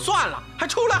命也就算了，还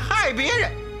出来害别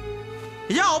人。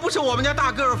要不是我们家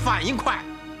大个儿反应快，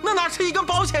那哪是一根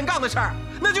保险杠的事儿，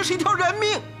那就是一条人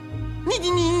命。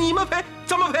你们赔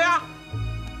怎么赔啊？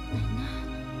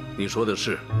你说的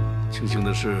是，庆幸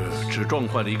的是只撞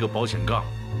坏了一个保险杠，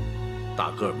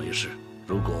大个儿没事。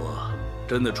如果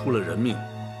真的出了人命，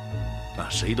那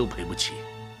谁都赔不起。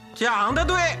讲得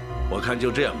对。我看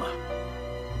就这样吧，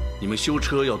你们修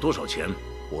车要多少钱，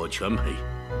我全赔。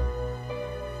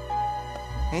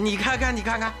哎，你看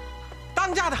看，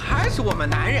当家的还是我们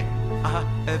男人啊。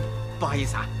不好意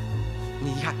思啊，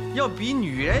你看要比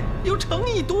女人有诚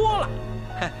意多了。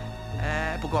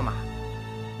不过嘛，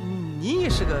你也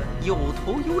是个有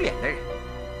头有脸的人，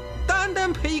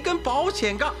单赔一根保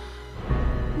险杠，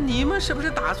你们是不是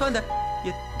打算的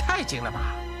也太精了吧？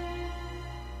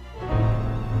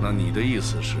那你的意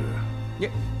思是？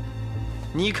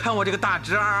你看我这个大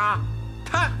侄儿啊，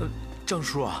他张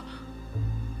叔啊，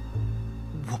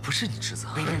我不是你侄子。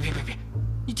别，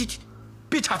你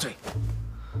别插嘴。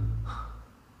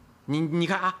你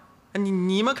看啊，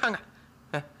你们看看，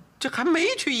哎，这还没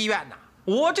去医院呢。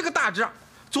我这个大侄儿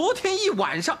昨天一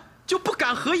晚上就不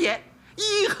敢合眼，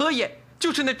一合眼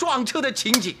就是那撞车的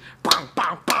情景，梆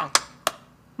梆梆。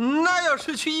那要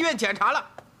是去医院检查了，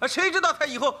谁知道他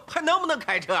以后还能不能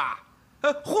开车啊？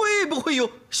会不会有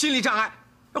心理障碍？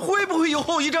会不会有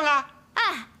后遗症啊？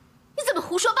哎，你怎么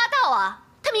胡说八道啊？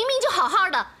他明明就好好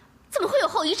的，怎么会有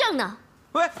后遗症呢？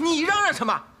喂，你嚷嚷什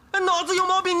么？脑子有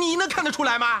毛病，你能看得出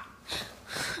来吗？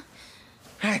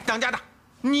哎，当家的，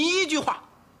你一句话，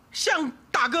像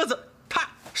大个子他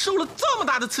受了这么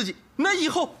大的刺激，那以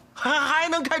后还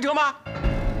能开车吗？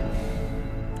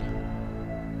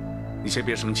你先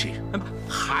别生气。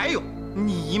还有，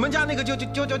你们家那个叫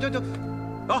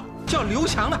刘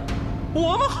翔的，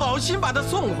我们好心把他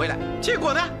送回来，结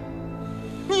果呢，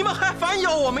你们还反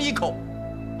咬我们一口。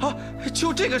啊，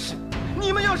就这个事，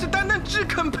你们要是单只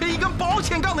肯赔一根保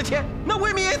险杠的钱，那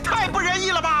未免也太不仁义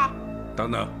了吧？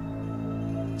等等，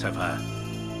蔡凡，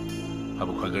还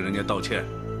不快跟人家道歉？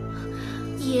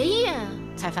爷爷，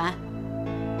蔡凡，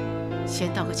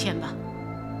先道个歉吧。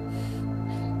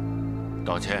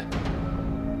道歉，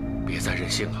别再任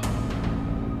性了。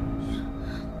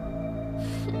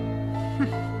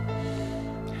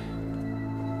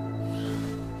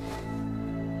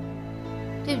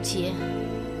对不起，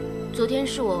昨天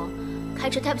是我开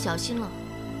车太不小心了，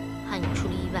害你出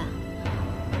了意外。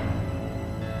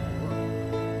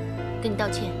我跟你道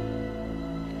歉。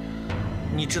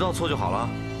你知道错就好了，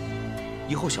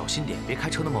以后小心点，别开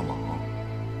车那么猛。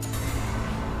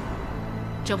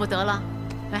这不得了，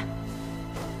来，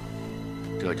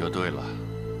这就对了。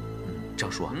张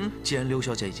叔啊，既然刘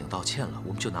小姐已经道歉了，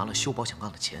我们就拿了修保险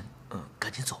杠的钱。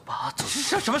赶紧走吧，走。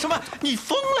什么？你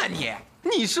疯了你！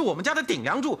你是我们家的顶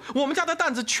梁柱，我们家的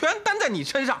担子全担在你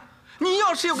身上。你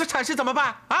要是有个闪失怎么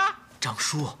办啊？张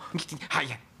叔，哎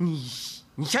呀，你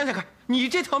想想看，你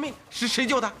这条命是谁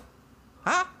救的？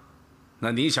啊？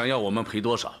那你想要我们赔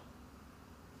多少？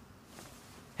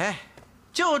哎，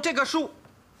就这个数。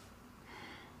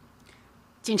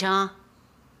进城，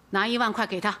拿1万块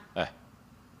给他。哎，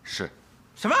是。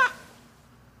什么？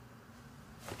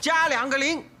加2个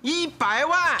零，100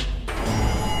万。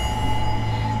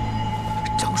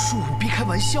张叔，你别开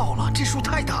玩笑了，这数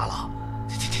太大了。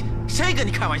谁跟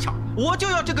你开玩笑？我就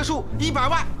要这个数100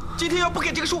万。今天要不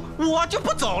给这个数，我就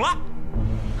不走了。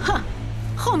哼，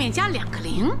后面加2个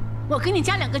零，我给你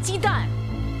加2个鸡蛋。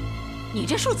你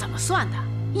这数怎么算的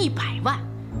？100万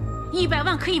，100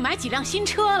万可以买几辆新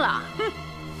车了。哼，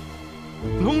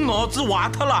弄脑子瓦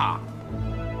特了。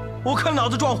我看脑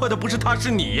子撞坏的不是他，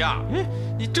是你呀！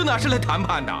你这哪是来谈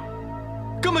判的？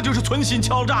根本就是存心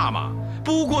敲诈嘛！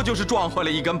不过就是撞坏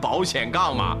了一根保险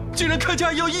杠嘛，竟然开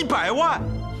价要100万！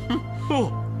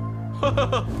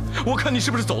我看你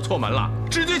是不是走错门了？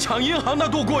直接抢银行那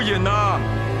多过瘾呢！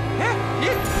哎，你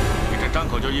这张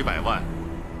口就100万，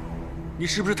你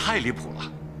是不是太离谱了？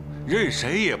任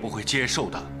谁也不会接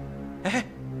受的。哎，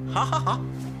好，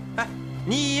哎，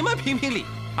你们评评理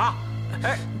啊！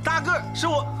哎，大个是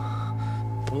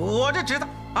我这侄子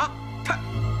啊，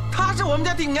他是我们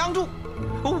家顶梁柱，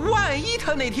万一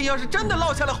他哪天要是真的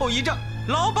落下了后遗症，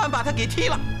老板把他给踢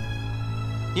了，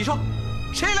你说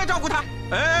谁来照顾他？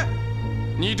哎，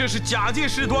你这是假借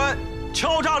事端，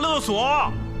敲诈勒索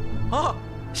啊！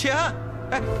行，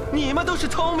哎，你们都是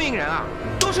聪明人啊，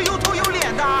都是有头有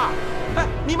脸的。哎，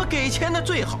你们给钱的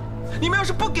最好，你们要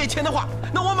是不给钱的话，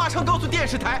那我马上告诉电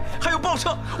视台还有报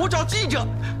社，我找记者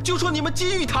就说你们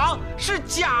金玉堂是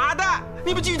假的。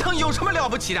你们金玉堂有什么了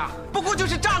不起的？不过就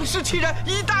是仗势欺人，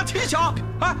以大欺小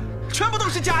啊！全部都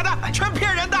是假的，全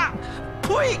骗人的！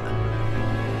呸！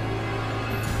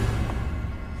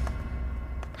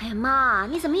哎呀妈，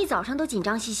你怎么一早上都紧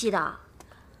张兮兮的？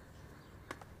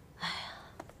哎呀，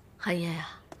韩爷呀，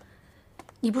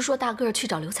你不是说大个儿去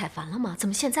找刘彩凡了吗？怎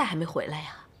么现在还没回来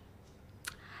呀？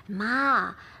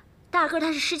妈，大个儿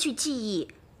他是失去记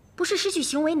忆，不是失去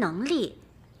行为能力。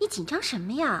你紧张什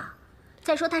么呀？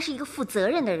再说他是一个负责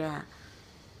任的人，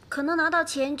可能拿到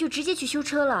钱就直接去修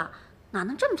车了，哪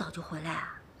能这么早就回来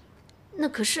啊？那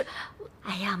可是……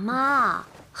哎呀，妈，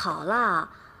好了，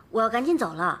我要赶紧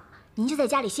走了，您就在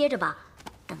家里歇着吧，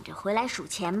等着回来数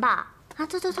钱吧。啊，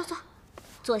坐，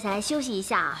坐下来休息一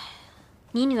下。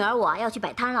你女儿我要去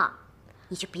摆摊了，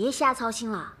你就别瞎操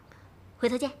心了，回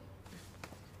头见。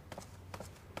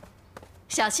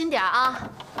小心点啊！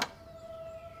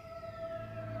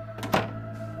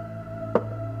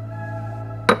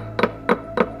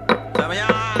怎么样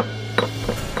啊？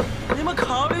你们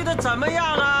考虑的怎么样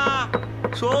啊？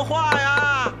说话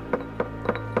呀！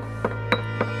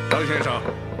张先生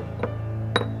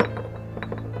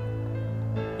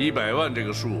，100万这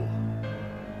个数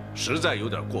实在有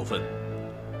点过分，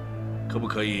可不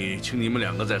可以请你们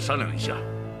两个再商量一下？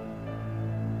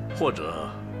或者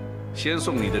先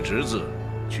送你的侄子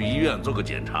去医院做个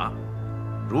检查，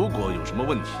如果有什么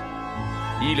问题，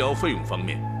医疗费用方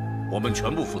面我们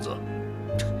全部负责。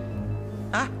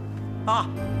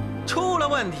出了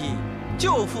问题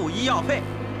就付医药费，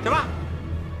对吧？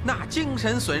那精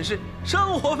神损失、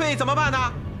生活费怎么办呢？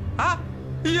啊，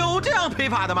有这样赔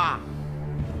法的吗？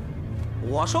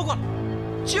我说过了，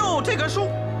就这个数。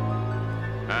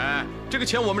哎，这个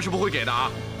钱我们是不会给的啊。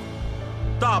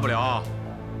大不了，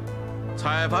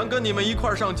彩凡跟你们一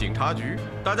块儿上警察局，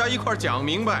大家一块儿讲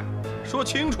明白，说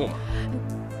清楚嘛。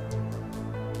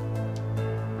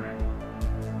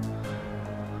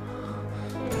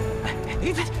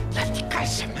你干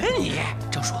什么你？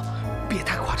张叔，别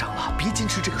太夸张了，别坚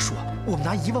持这个数，我们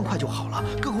拿1万块就好了。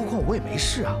更何况我也没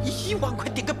事啊。1万块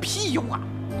顶个屁用啊！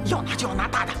要拿就要拿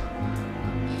大的。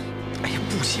哎呀，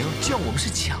不行，这样我们是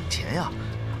抢钱呀。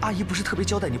阿姨不是特别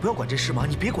交代你不要管这事吗？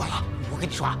你别管了。我跟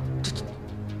你说啊，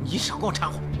你少跟我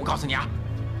掺和。我告诉你啊，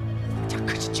我家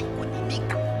可是救过你命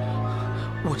的。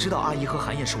我知道阿姨和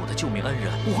韩燕是我的救命恩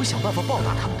人，我会想办法报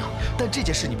答他们的。但这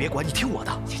件事你别管，你听我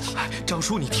的。哎，张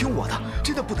叔，你听我的，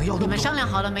真的不能要那么多。你们商量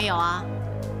好了没有啊？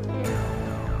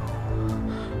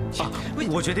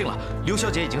我决定了，刘小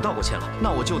姐已经道过歉了，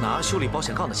那我就拿修理保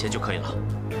险杠的钱就可以了。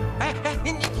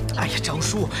哎呀，张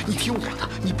叔，你听我的，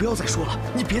你不要再说了，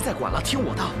你别再管了，听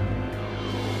我的。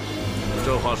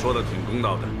这话说的挺公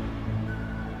道的，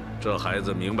这孩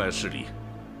子明白事理，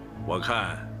我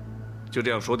看就这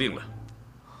样说定了。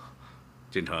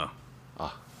进城，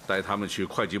带他们去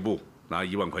会计部拿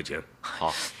1万块钱。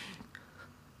好，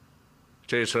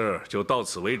这事儿就到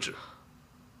此为止。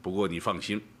不过你放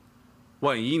心，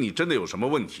万一你真的有什么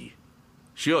问题，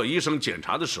需要医生检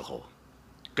查的时候，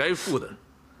该付的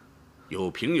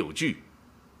有凭有据，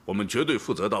我们绝对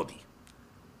负责到底，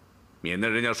免得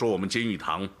人家说我们监狱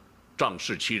堂仗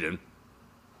势欺人。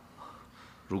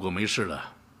如果没事了，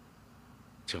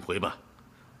请回吧。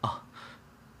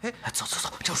走，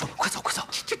张叔，快走！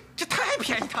这太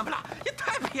便宜他们了，也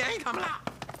太便宜他们了。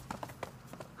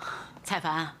蔡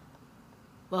凡，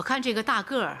我看这个大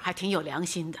个儿还挺有良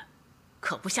心的，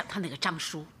可不像他那个张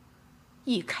叔，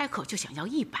一开口就想要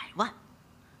100万，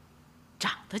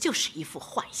长得就是一副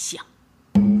坏相。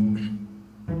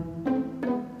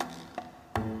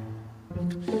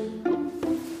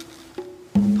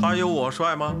他有我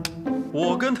帅吗？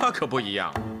我跟他可不一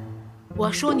样。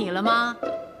我说你了吗？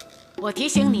我提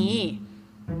醒你，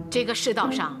这个世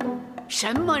道上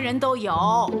什么人都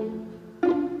有。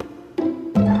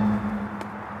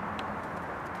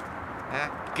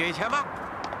给钱吧。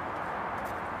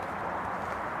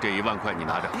这1万块你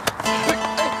拿着。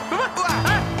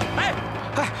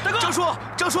大哥，张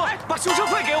叔，把修车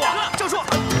费给我。张叔，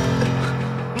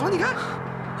你看，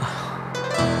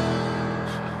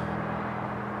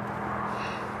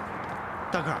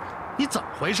大个儿，你怎么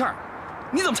回事？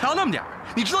你怎么才要那么点儿？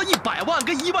你知道100万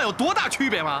跟1万有多大区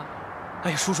别吗？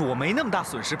哎呀，叔叔，我没那么大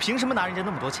损失，凭什么拿人家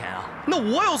那么多钱啊？那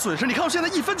我有损失，你看我现在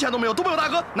1分钱都没有，都被我大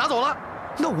哥拿走了。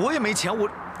那我也没钱，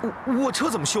我车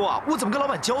怎么修啊？我怎么跟老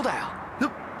板交代啊？那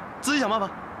自己想办法，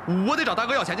我得找大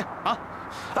哥要钱去啊！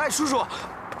哎，叔叔，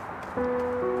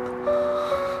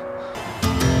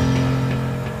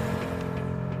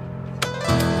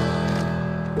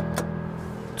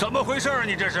怎么回事啊？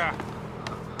你这是？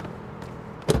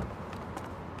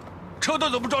车都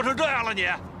怎么撞成这样了你？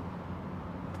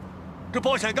这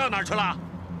保险杠哪儿去了？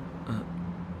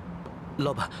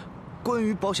老板，关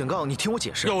于保险杠，你听我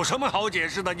解释。有什么好解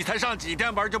释的？你才上几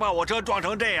天班就把我车撞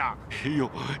成这样？哎呦，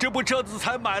这部车子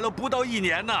才买了不到1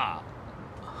年呢。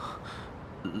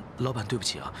老板，对不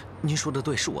起啊，您说的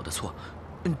对，是我的错。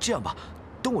这样吧，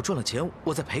等我赚了钱，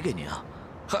我再赔给您啊。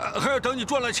还要等你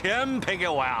赚了钱赔给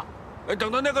我呀？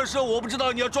等到那个时候，我不知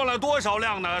道你要赚了多少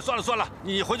辆呢。算了算了，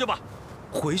你回去吧。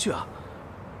回去啊？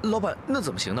老板，那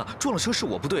怎么行呢？撞了车是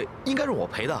我不对，应该是我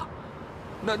赔的。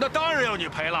那当然要你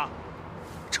赔了。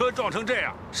车撞成这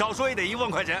样，少说也得1万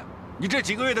块钱。你这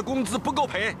几个月的工资不够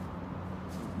赔，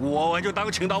我就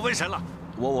当请到瘟神了。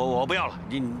我不要了，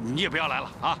你也不要来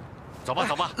了啊！走吧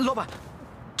走吧。老板。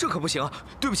 这可不行啊！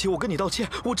对不起，我跟你道歉。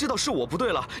我知道是我不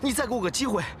对了，你再给我个机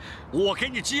会。我给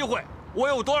你机会，我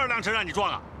有多少辆车让你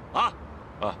撞啊？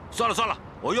算了算了，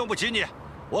我用不起你，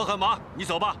我很忙，你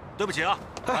走吧。对不起啊。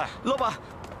哎，老板，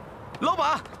老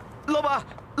板，老板，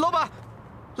老板，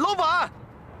老板。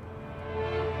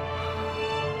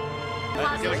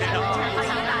谢谢啊！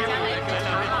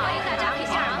欢迎大家品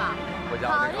尝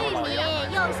烤玉米，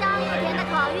又香又甜的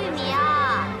烤玉米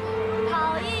啊！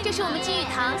 这是我们金玉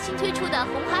堂新推出的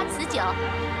红花瓷酒，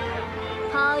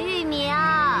烤玉米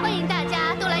啊！欢迎大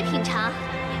家都来品尝。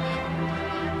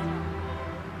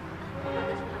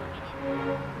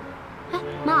哎，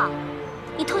妈，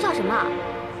你偷笑什么？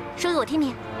说给我听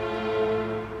听。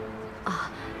啊，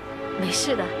没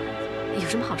事的，有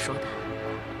什么好说的？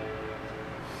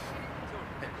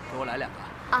给我来2个。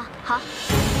啊，好。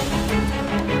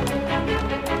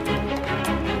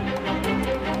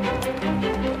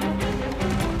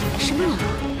 什么啊？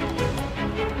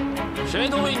谁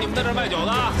同意你们在这儿卖酒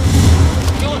的？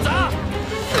给我砸！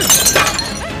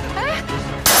哎，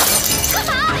干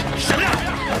嘛？什么呀？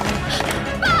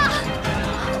爸！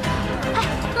哎，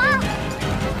妈！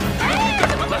哎，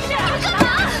怎么回事？你们干嘛？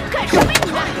干什么呀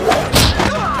你们？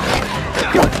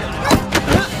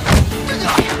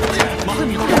麻烦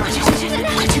你快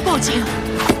去报警！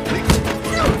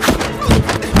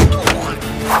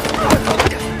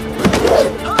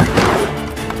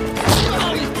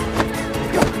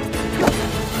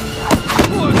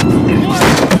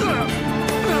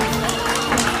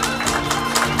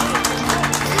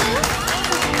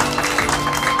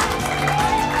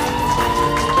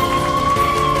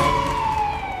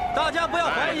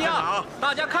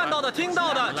 大家看到的、听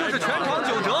到的，就是全场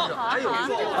9折。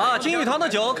啊，金玉堂的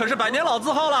酒可是100年老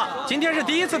字号了，今天是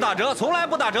第一次打折，从来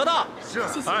不打折的。是，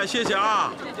哎，谢谢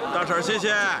啊，大婶谢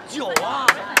谢。酒啊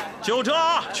，9折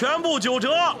啊，全部9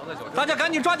折。大家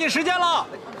赶紧抓紧时间了，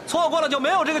错过了就没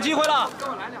有这个机会了。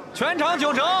全场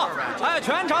9折，哎，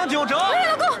全场9折。哎，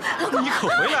老公，你可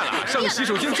回来了，上洗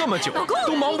手间这么久，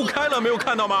都忙不开了，没有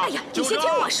看到吗？哎呀，你先听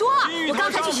我说，我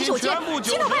刚才去洗手间，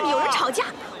听到外面有人吵架。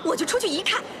 我就出去一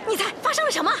看，你猜发生了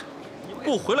什么？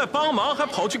不回来帮忙，还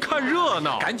跑去看热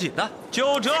闹，赶紧的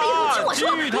！9折！哎呦，听我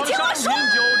说，你听我说！ 9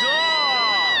折！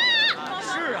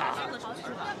是啊，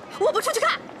我不出去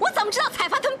看，我怎么知道彩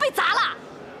凡他们被砸了？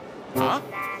啊？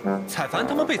彩凡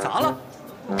他们被砸了？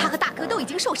他和大哥都已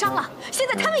经受伤了，现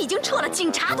在他们已经撤了，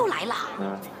警察都来了。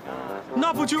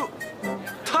那不就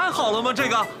太好了吗？这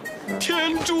个，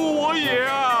天助我也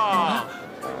啊！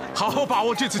 好好把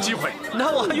握这次机会，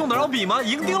那我还用得着比吗？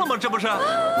赢定了吗？这不是？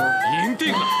赢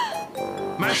定了！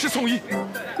买10送1，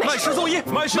买10送1，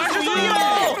买10送1喽！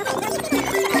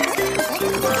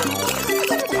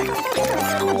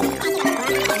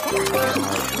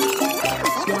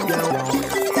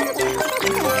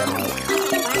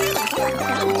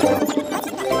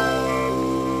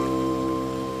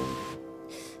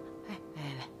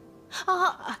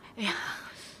哎呀，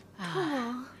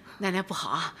奶奶不好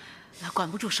啊！ 管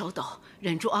不住手抖，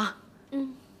忍住啊！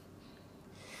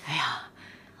哎呀，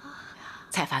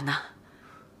彩凡呐，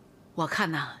我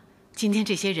看呐，今天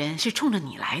这些人是冲着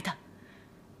你来的，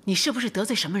你是不是得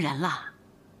罪什么人了？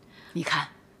你看，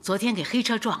昨天给黑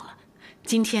车撞了，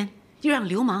今天又让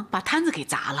流氓把摊子给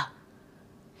砸了。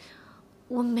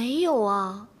我没有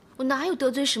啊，我哪有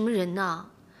得罪什么人呢？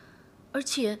而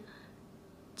且，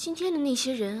今天的那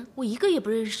些人，我一个也不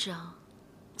认识啊。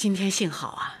今天幸好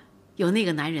啊。 有那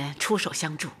个男人出手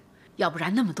相助，要不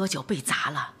然那么多酒被砸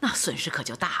了，那损失可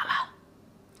就大了。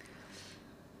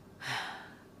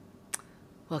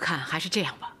我看还是这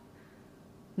样吧，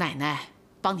奶奶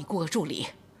帮你雇个助理，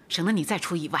省得你再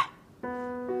出意外。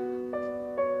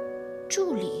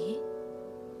助理？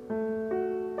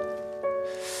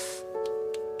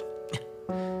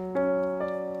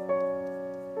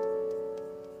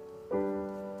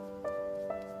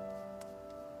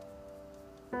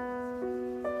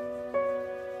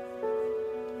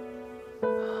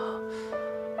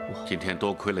今天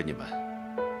多亏了你们，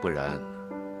不然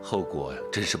后果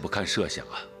真是不堪设想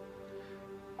啊！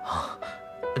啊，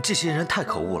这些人太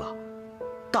可恶了，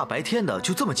大白天的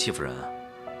就这么欺负人啊！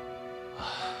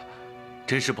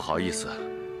真是不好意思，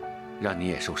让你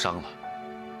也受伤了。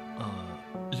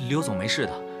刘总没事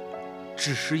的，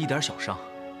只是一点小伤。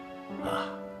啊，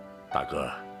大哥，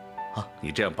啊，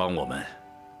你这样帮我们，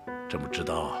真不知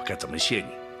道该怎么谢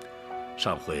你。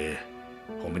上回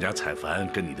我们家彩凡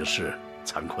跟你的事，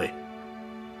惭愧。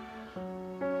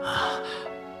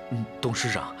董事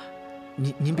长，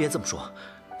您别这么说，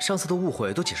上次的误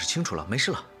会都解释清楚了，没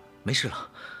事了，没事了。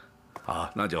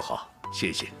啊，那就好，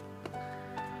谢谢。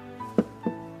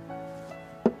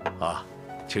啊，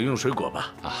请用水果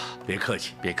吧。啊，别客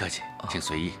气，别客气，请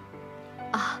随意。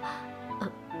啊，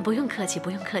不用客气，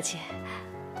不用客气。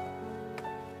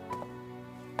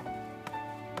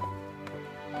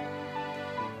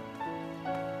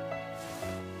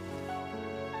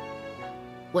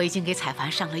我已经给彩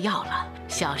凡上了药了，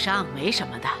小伤没什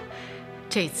么的。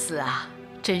这次啊，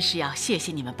真是要谢谢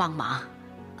你们帮忙。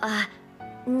啊，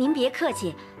您别客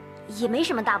气，也没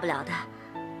什么大不了的。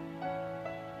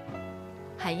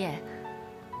海燕，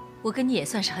我跟你也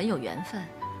算是很有缘分，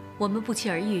我们不期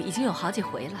而遇已经有好几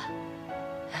回了。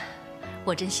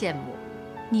我真羡慕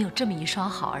你有这么一双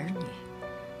好儿女。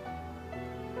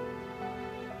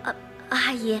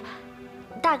阿姨，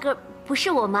大个不是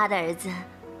我妈的儿子。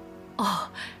哦，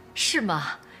是吗？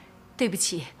对不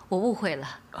起，我误会了。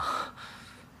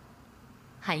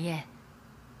海燕，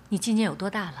你今年有多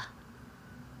大了？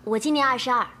我今年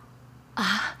22。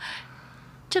啊，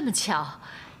这么巧，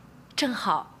正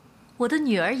好我的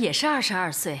女儿也是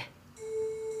22岁。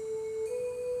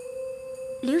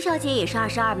刘小姐也是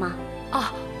22吗？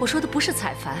啊，我说的不是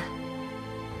彩凡，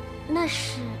那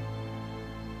是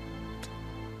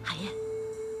海燕。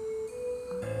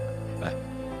哎，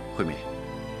慧敏，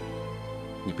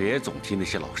你别总提那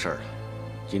些老事儿了。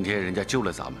今天人家救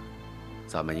了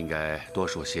咱们应该多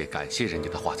说些感谢人家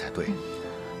的话才对。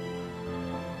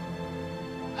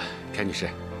田女士，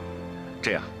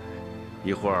这样，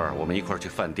一会儿我们一块儿去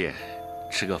饭店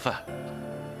吃个饭，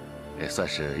也算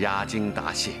是压惊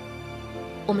答谢。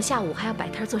我们下午还要摆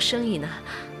摊做生意呢，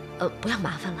不要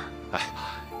麻烦了。哎，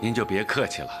您就别客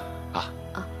气了啊。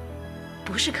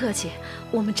不是客气，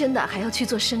我们真的还要去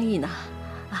做生意呢。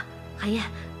啊，海燕，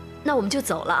那我们就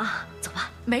走了啊，走吧，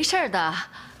没事的。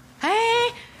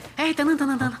哎，等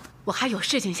等，我还有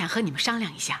事情想和你们商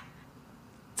量一下，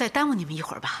再耽误你们一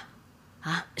会儿吧。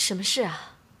啊，什么事啊？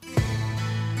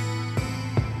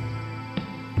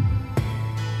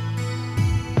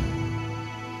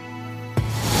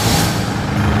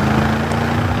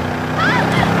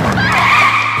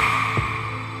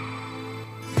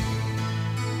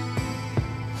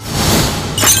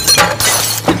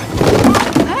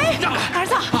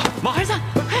儿子，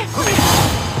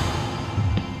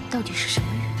到底是什么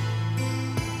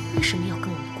人？为什么要跟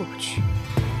我们过不去？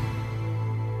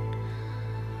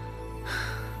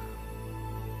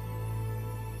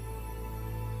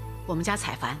我们家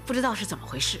彩凡不知道是怎么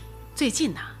回事，最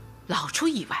近呢老出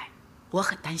意外，我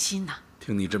很担心呢。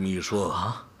听你这么一说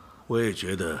啊，我也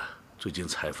觉得最近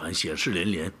彩凡险事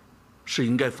连连，是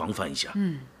应该防范一下。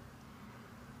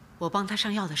我帮他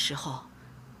上药的时候，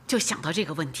就想到这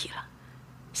个问题了，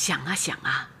想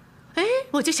啊，哎，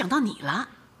我就想到你了。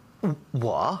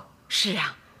我？是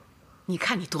啊，你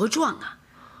看你多壮啊！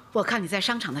我看你在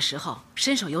商场的时候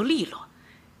身手又利落，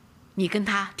你跟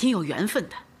他挺有缘分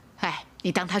的。哎，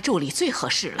你当他助理最合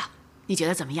适了，你觉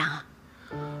得怎么样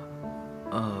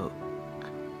啊？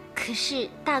可是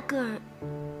大个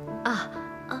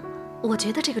儿，我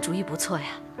觉得这个主意不错呀。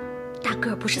大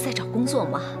个儿不是在找工作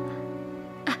吗？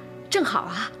正好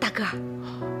啊，大个儿。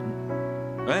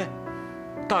哎，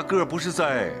大个儿不是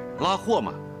在拉货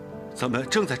吗？怎么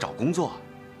正在找工作？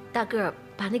大个儿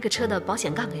把那个车的保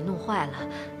险杠给弄坏了，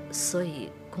所以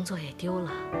工作也丢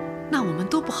了。那我们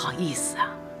多不好意思啊！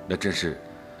那真是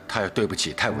太对不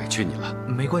起，太委屈你了。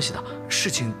没关系的，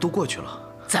事情都过去了。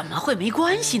怎么会没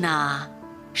关系呢？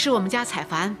是我们家彩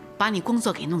凡把你工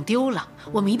作给弄丢了，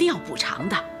我们一定要补偿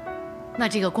的。那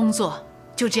这个工作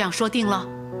就这样说定了？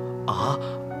啊？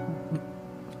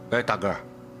哎，大个儿，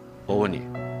我问你，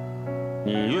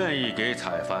你愿意给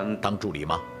彩凡当助理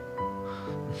吗？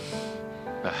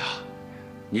哎呀，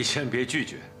你先别拒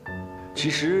绝。其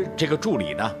实这个助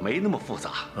理呢，没那么复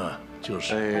杂。就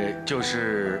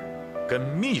是跟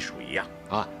秘书一样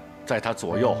啊，在他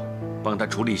左右，帮他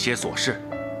处理一些琐事，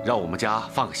让我们家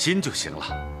放个心就行了。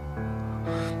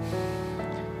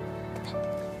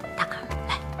大个儿，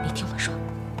来，你听我说。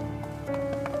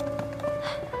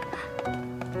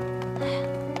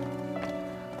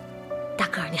大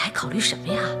个儿，你还考虑什么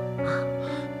呀？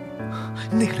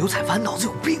那个刘彩凡脑子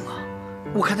有病啊！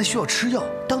我看他需要吃药，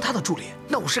当他的助理，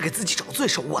那我是给自己找罪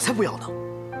受，我才不要呢。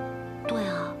对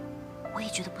啊，我也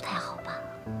觉得不太好吧。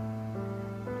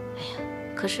哎呀，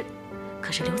可是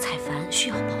刘彩凡需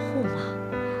要保护吗？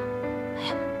哎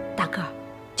呀，大个儿，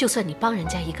就算你帮人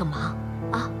家一个忙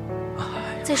啊，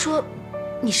再说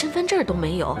你身份证都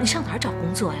没有，你上哪儿找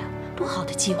工作呀？多好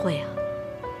的机会啊！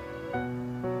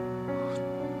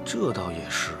这倒也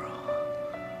是啊。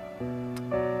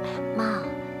妈，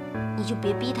你就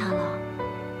别逼他了，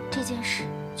这件事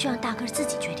就让大哥自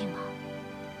己决定吧。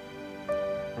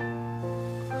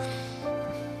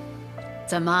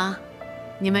怎么，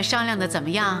你们商量的怎么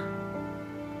样？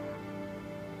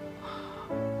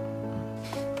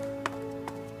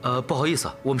不好意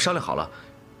思，我们商量好了。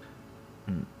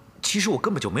其实我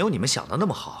根本就没有你们想的那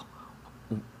么好，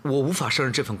我无法胜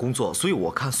任这份工作，所以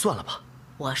我看算了吧。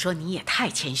我说你也太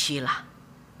谦虚了，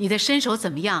你的身手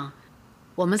怎么样？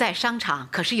我们在商场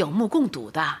可是有目共睹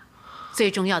的。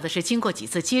最重要的是，经过几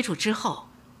次接触之后，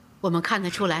我们看得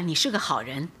出来你是个好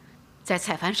人，在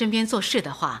彩凡身边做事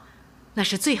的话，那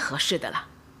是最合适的了。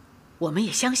我们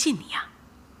也相信你呀。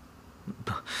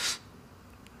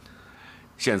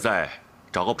现在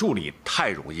找个助理太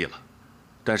容易了，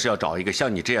但是要找一个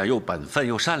像你这样又本分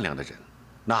又善良的人，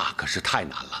那可是太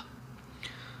难了。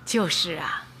就是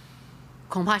啊，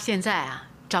恐怕现在啊，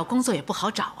找工作也不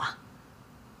好找啊。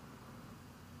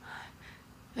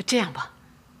这样吧，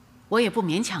我也不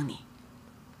勉强你，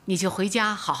你就回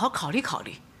家好好考虑考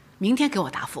虑，明天给我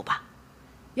答复吧。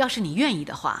要是你愿意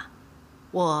的话，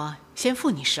我先付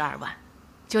你12万，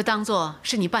就当做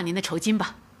是你半年的酬金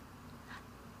吧。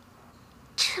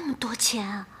这么多钱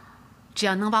啊！只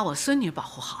要能把我孙女保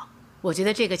护好，我觉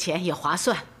得这个钱也划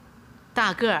算。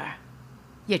大个儿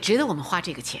也值得我们花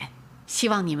这个钱。希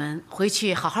望你们回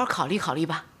去好好考虑考虑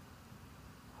吧。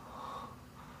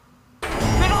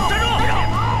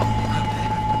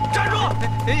站住！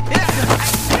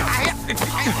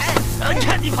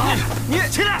看你跑！你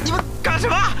起来！你们干什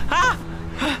么啊？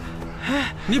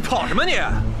你跑什么你？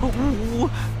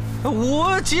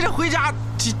我急着回家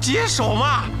解手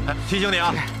嘛。提醒你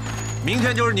啊，明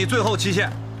天就是你最后期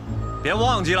限，别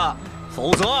忘记了，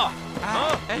否则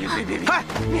别！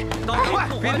你到时候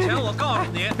不还钱，我告诉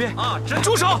你，别啊！真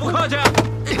住手！不客气。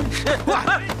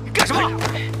干什么？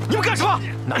你们干什么？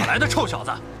哪来的臭小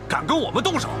子，敢跟我们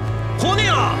动手？活腻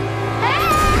了！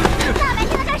大白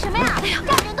天的干什么呀？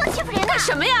让人多欺负人呢！干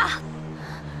什么呀？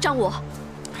张武，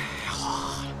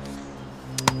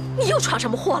你又闯什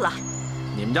么祸了？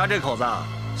你们家这口子啊，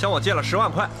向我借了10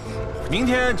万块，明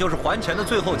天就是还钱的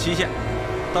最后期限，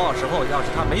到时候要是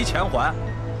他没钱还，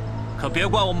可别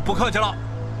怪我们不客气了。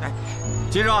哎，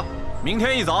记着，明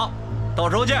天一早，到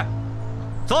时候见。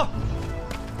走。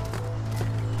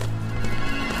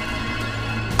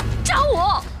张武，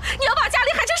你要把家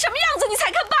里害成什么样子，你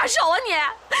才肯罢手啊你？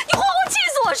你活活气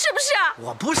死我是不是？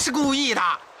我不是故意的，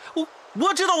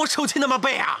我知道我手气那么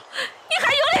背啊！你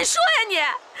还有脸说呀你？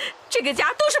这个家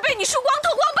都是被你输光、偷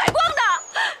光、败光的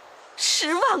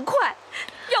，10万块，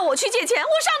要我去借钱，我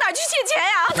上哪儿去借钱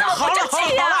呀？这么不争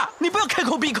气呀！好了，你不要开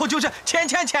口闭口就是钱。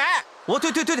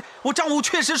对，我张武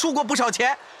确实输过不少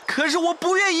钱，可是我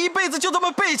不愿意一辈子就这么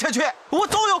背下去，我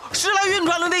总有时来运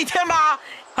转的那一天吧？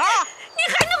啊！你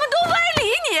还那么多歪理，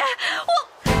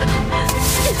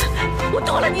我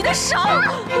剁了你的手！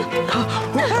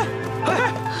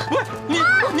喂，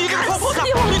你个臭婆子，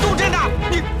你动真的？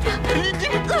你，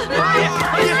阿姨，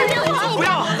不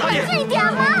要，阿姨，这点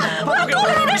嘛！我要剁了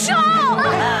你的手！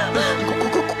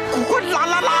快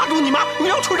拉住你妈！你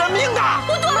要出人命的！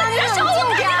我剁了你的手！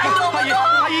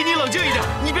阿姨，你冷静一点，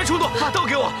你别冲动，把刀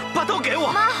给我，把刀给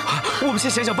我。我们先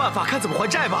想想办法，看怎么还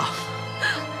债吧。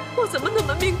我怎么那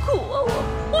么命苦啊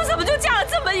我怎么就嫁了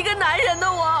这么一个男人呢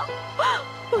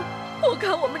我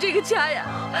看我们这个家呀，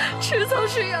迟早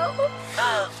是要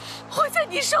毁在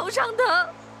你手上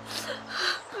的。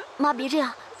妈，别这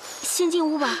样，先进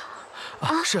屋吧。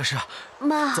啊，是啊，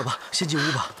妈，走吧，先进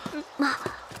屋吧。妈。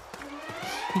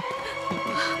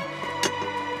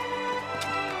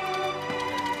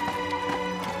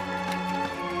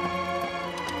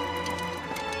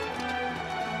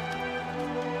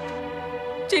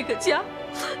这个家，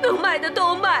能卖的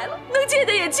都卖了，能借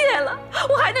的也借了，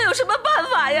我还能有什么办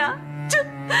法呀？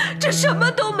这什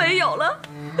么都没有了，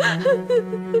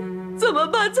怎么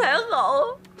办才好？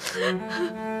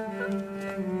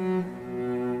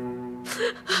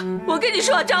我跟你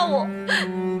说，张武，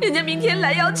人家明天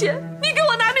来要钱，你给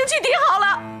我拿命去抵好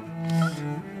了。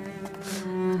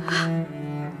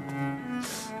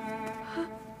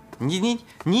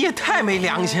你也太没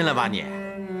良心了吧你！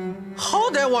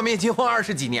好歹我们也结婚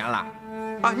20几年了，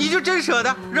啊，你就真舍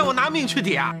得让我拿命去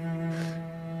抵啊？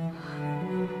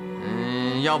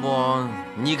要不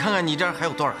你看看你这儿还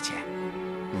有多少钱？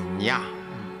你呀，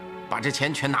把这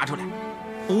钱全拿出来，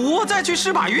我再去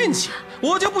试把运气。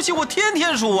我就不信我天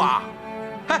天输啊！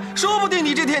哎，说不定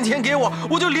你这点钱给我，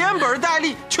我就连本带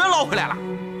利全捞回来了。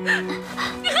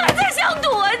你还在想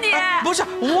赌啊你？不是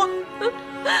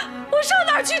我上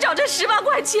哪儿去找这10万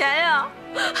块钱呀？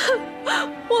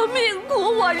我命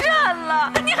苦，我认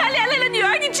了，你还连累了女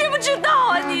儿，你知不知道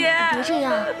啊你？别这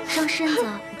样，伤身子，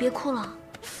别哭了。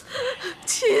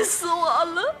气死我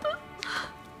了！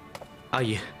阿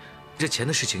姨，这钱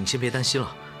的事情你先别担心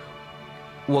了，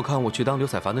我看我去当刘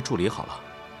彩凡的助理好了，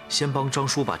先帮张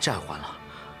叔把债还了。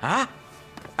啊？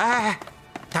哎，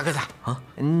大个子啊，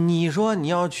你说你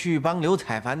要去帮刘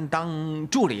彩凡当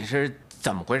助理是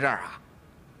怎么回事啊？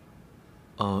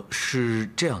是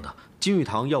这样的，金玉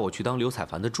堂要我去当刘彩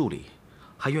凡的助理，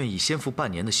还愿意先付半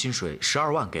年的薪水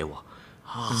12万给我。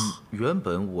原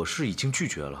本我是已经拒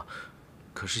绝了，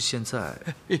可是现在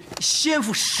先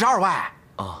付12万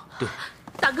啊？对。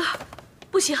大哥，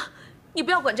不行，你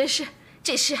不要管这事，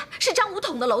这事是张武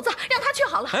统的篓子，让他去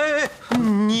好了。哎，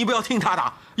你不要听他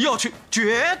的，要去，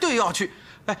绝对要去。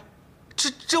哎，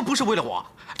这不是为了我，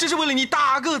这是为了你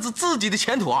大个子自己的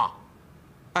前途啊！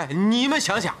哎，你们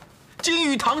想想。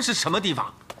金玉堂是什么地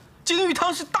方？金玉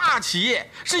堂是大企业，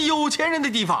是有钱人的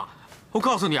地方。我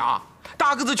告诉你啊，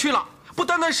大个子去了，不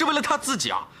单单是为了他自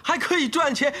己啊，还可以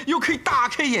赚钱，又可以大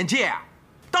开眼界。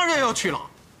当然要去了。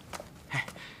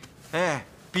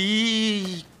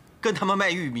比跟他们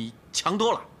卖玉米强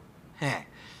多了。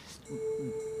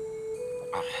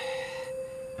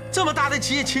这么大的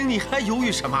企业请你，还犹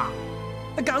豫什么？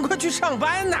赶快去上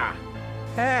班呐！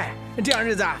这样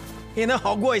日子也能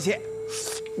好过一些。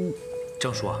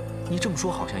张叔，你这么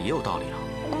说好像也有道理啊。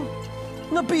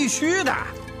那必须的。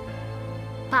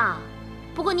爸，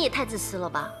不过你也太自私了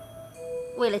吧！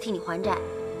为了替你还债，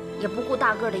也不顾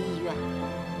大个儿的意愿。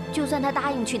就算他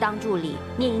答应去当助理，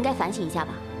你也应该反省一下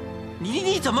吧。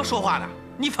你怎么说话的？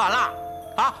你反了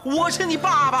啊！我是你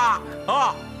爸爸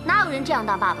啊！哪有人这样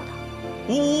当爸爸的？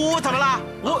我怎么了？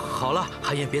好了，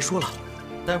韩燕别说了，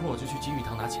待会儿我就去金玉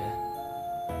堂拿钱。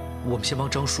我们先帮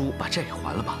张叔把债给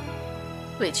还了吧。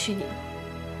委屈你了，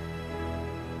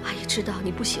阿姨知道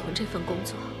你不喜欢这份工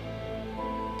作，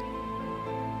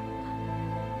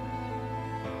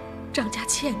张家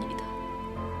欠你的。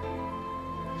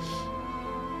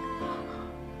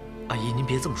阿姨，您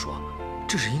别这么说，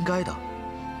这是应该的。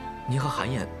您和韩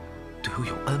燕对我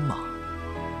有恩嘛。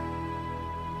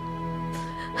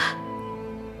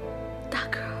大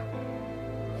哥，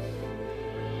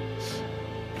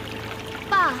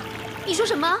爸，你说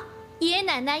什么？爷爷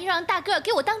奶奶要让大个儿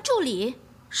给我当助理？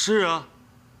是啊，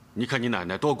你看你奶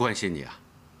奶多关心你啊！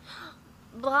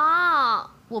爸，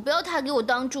我不要他给我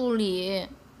当助理。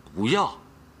不要，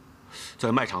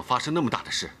在卖场发生那么大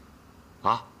的事，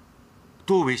啊，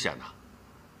多危险呐！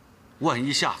万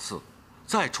一下次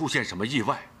再出现什么意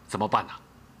外怎么办呢？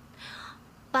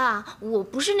爸，我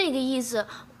不是那个意思，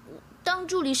当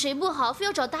助理谁不好，非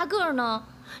要找大个儿呢？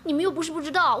你们又不是不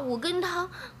知道，我跟他……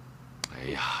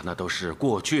哎呀，那都是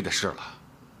过去的事了。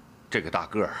这个大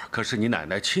个儿可是你奶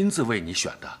奶亲自为你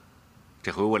选的，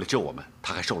这回为了救我们，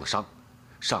他还受了伤。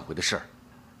上回的事儿，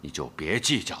你就别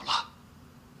计较了。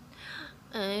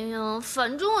哎呀，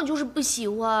反正我就是不喜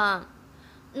欢，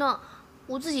那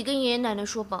我自己跟爷爷奶奶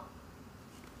说吧。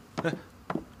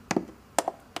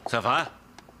彩凡，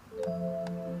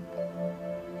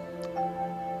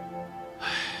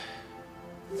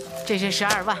这是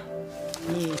12万，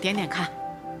你点点看。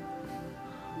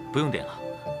不用点了，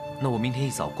那我明天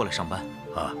一早过来上班。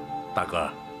啊，大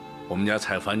哥，我们家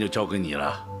彩凡就交给你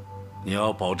了，你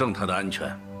要保证她的安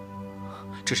全。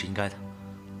这是应该的，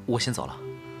我先走了。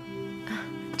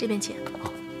这边请。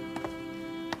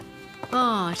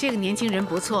哦，这个年轻人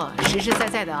不错，实实在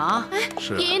在的啊。哎，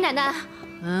爷爷奶奶，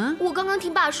我刚刚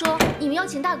听爸说你们要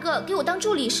请大个给我当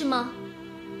助理是吗？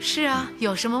是啊，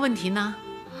有什么问题呢？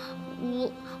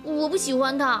我不喜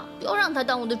欢他，不要让他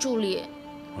当我的助理。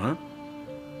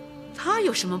他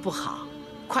有什么不好？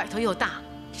块头又大，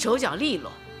手脚利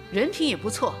落，人品也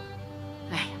不错。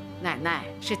哎呀，奶奶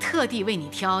是特地为你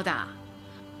挑的。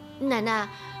奶奶，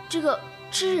这个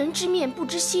知人知面不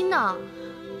知心呢。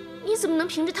你怎么能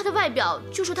凭着他的外表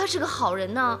就说他是个好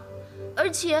人呢？而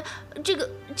且这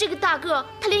个大个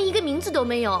他连一个名字都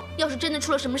没有，要是真的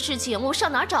出了什么事情，我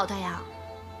上哪儿找他呀？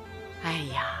哎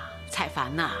呀，彩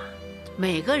凡呐，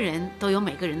每个人都有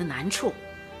每个人的难处。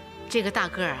这个大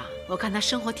个儿啊，我看他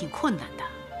生活挺困难的，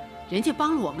人家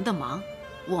帮了我们的忙，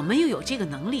我们又有这个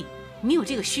能力，你有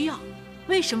这个需要，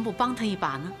为什么不帮他一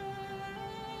把呢？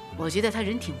我觉得他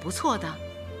人挺不错的，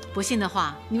不信的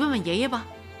话，你问问爷爷吧。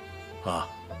啊，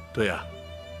对呀，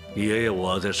你爷爷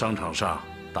我在商场上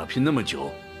打拼那么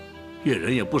久，阅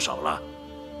人也不少了。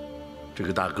这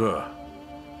个大个儿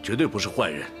绝对不是坏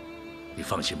人，你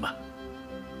放心吧。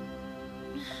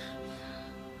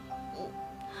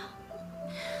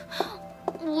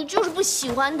我就是不喜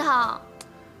欢他。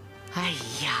哎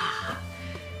呀，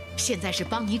现在是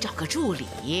帮你找个助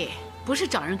理，不是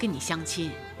找人跟你相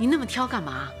亲，你那么挑干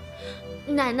嘛？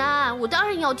奶奶，我当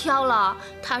然要挑了，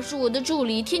他是我的助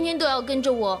理，天天都要跟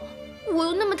着我，我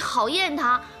又那么讨厌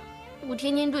他，我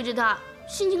天天对着他，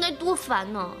心情该多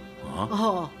烦呢。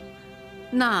哦，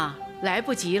那来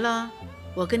不及了，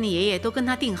我跟你爷爷都跟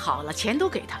他定好了，钱都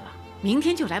给他了，明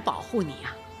天就来保护你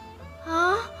呀。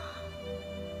啊，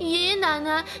爷爷奶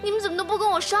奶，你们怎么都不跟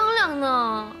我商量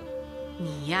呢？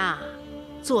你呀，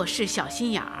做事小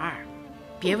心眼儿，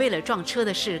别为了撞车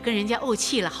的事跟人家怄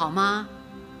气了，好吗？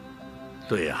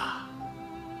对呀，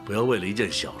不要为了一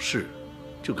件小事，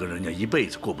就跟人家一辈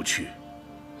子过不去。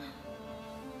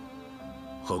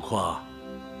何况，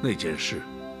那件事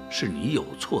是你有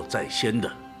错在先的。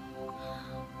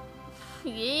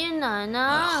爷爷奶奶，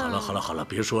好了，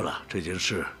别说了，这件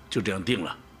事就这样定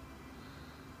了。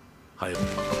还有，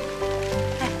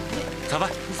彩凡，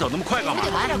你走那么快干嘛？我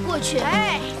得快点过去。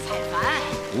哎，彩凡，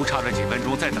不差这几分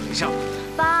钟，再等一下。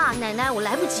爸，奶奶，我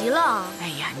来不及了。哎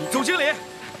呀，你总经理，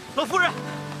老夫人，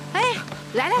哎，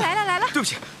来了。对不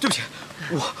起，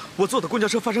我坐的公交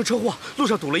车发生车祸，路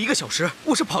上堵了1个小时，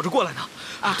我是跑着过来的。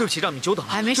对不起，让你久等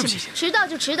了。没事，迟到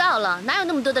就迟到了，哪有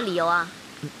那么多的理由啊？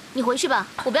你回去吧，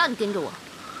我不要你跟着我。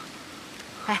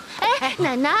哎，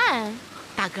奶奶，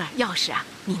大个钥匙啊，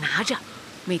你拿着，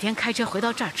每天开车回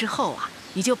到这儿之后啊，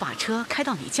你就把车开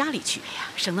到你家里去，哎呀，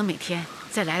省得每天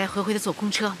再来来回回的坐公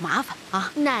车，麻烦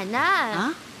啊。奶奶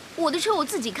啊，我的车我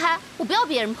自己开，我不要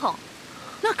别人碰。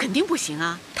那肯定不行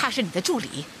啊，他是你的助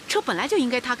理，车本来就应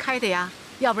该他开的呀，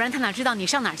要不然他哪知道你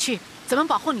上哪儿去，怎么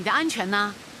保护你的安全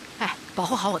呢？哎，保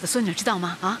护好我的孙女，知道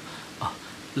吗？啊，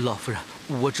老夫人，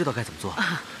我知道该怎么做。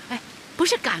哎，不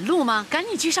是赶路吗？赶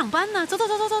你去上班呢，走，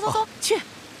去，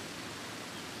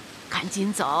赶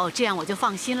紧走，这样我就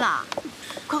放心了。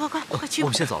快去！我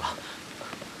们先走了。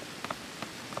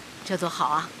这多好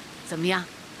啊！怎么样？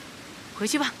回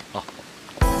去吧。好。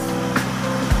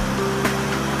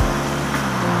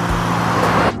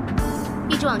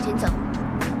一直往前走。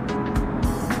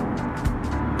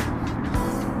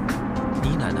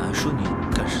你奶奶说你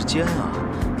赶时间啊，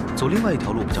走另外一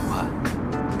条路比较快。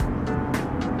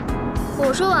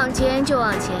我说往前就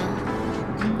往前，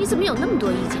你怎么有那么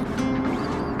多意见呢？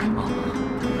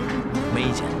没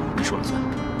意见，你说了算。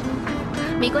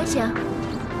没关系啊，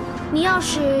你要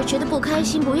是觉得不开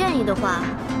心、不愿意的话，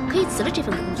可以辞了这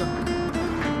份工作。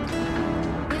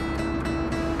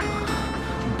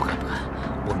不敢，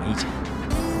我没意见。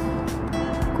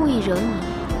故意惹你，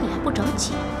你还不着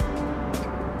急？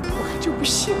我还就不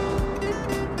信了。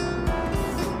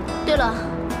对了，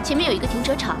前面有一个停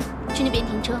车场，去那边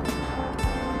停车。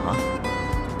啊？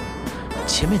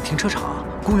前面停车场，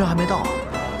公园还没到啊。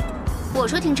我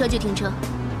说停车就停车。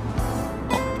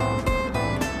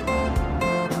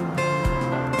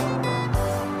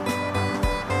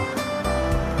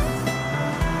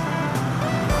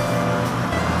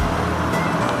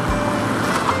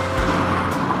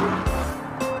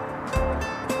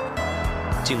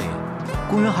经理，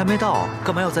公园还没到，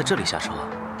干嘛要在这里下车？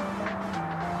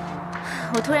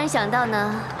我突然想到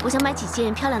呢，我想买几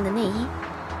件漂亮的内衣，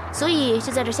所以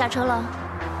就在这下车了。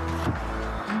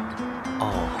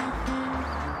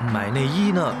买内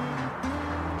衣呢？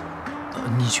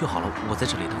你去好了，我在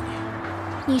这里等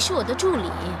你。你是我的助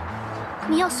理，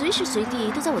你要随时随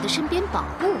地都在我的身边保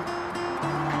护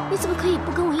我，你怎么可以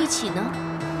不跟我一起呢？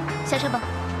下车吧。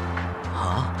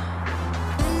啊？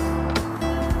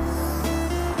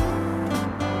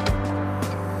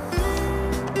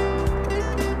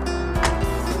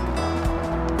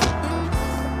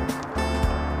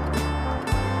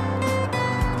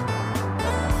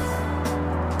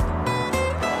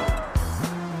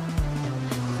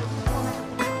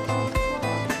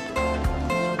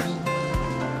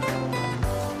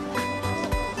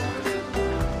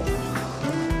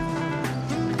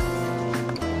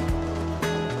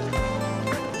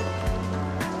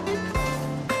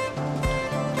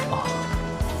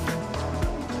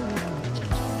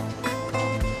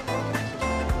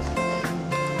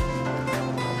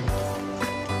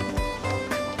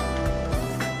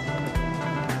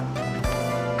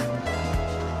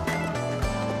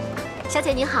小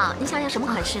姐您好，您想要什么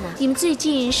款式呢？你们最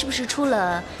近是不是出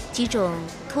了几种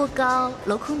托高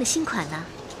镂空的新款呢？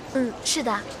嗯，是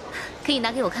的，可以拿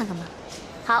给我看看吗？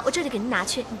好，我这里给您拿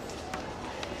去。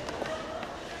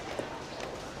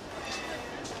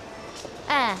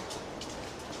哎，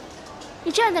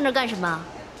你站在那儿干什么？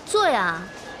坐呀！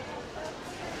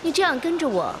你这样跟着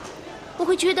我，我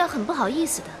会觉得很不好意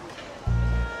思的。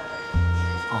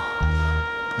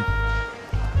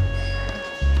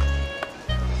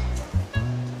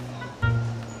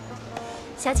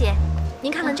小姐，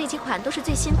您看看这几款都是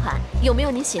最新款，有没有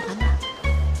您喜欢的？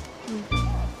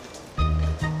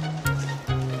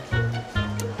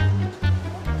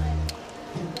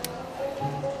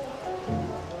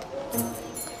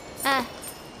哎，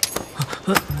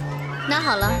拿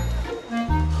好了。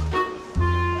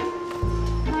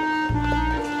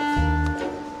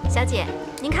小姐，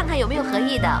您看看有没有合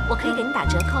意的，我可以给您打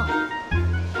折扣。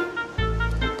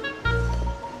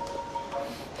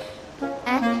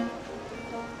哎，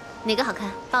哪个好看？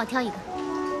帮我挑一个。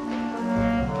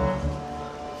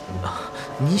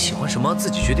你喜欢什么自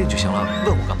己决定就行了，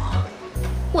问我干嘛？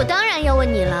我当然要问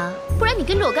你了，不然你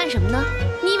跟着我干什么呢？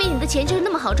你以为你的钱就是那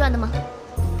么好赚的吗？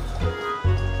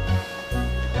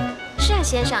是啊，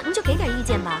先生，您就给点意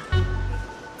见吧。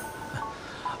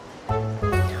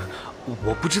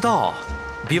我不知道，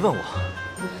别问我。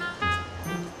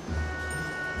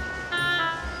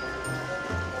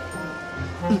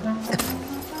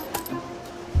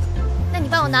那你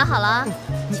帮我拿好了啊，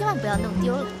千万不要弄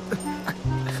丢了。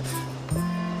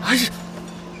还是，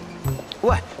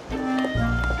喂，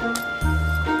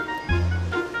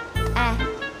哎，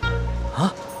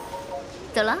啊，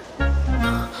走了。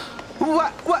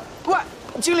喂，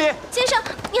经理，先生，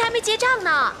您还没结账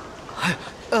呢。哎，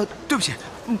对不起，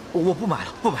我不买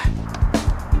了，不买。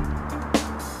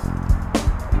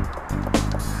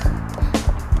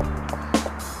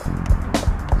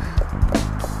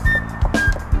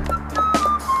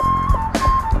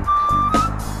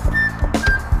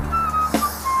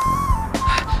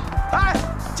哎，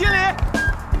经理！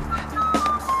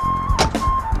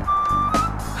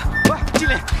喂，经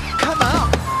理，开门啊！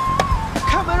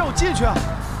开门让我进去啊！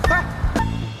哎。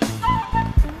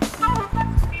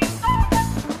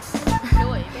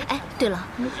对了，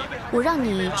我让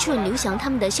你去问刘翔他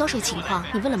们的销售情况，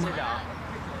你问了吗？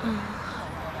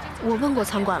我问过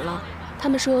仓管了，他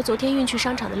们说昨天运去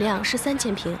商场的量是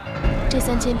3000瓶，这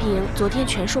3000瓶昨天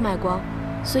全数卖光，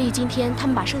所以今天他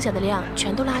们把剩下的量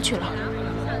全都拉去了。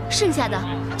剩下的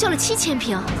交了7000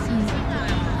瓶。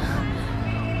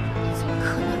怎么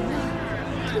可能呢？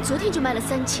他们昨天就卖了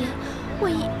3000，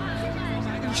万一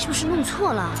你是不是弄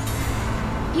错了？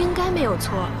应该没有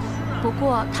错。不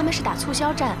过他们是打促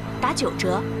销战，打9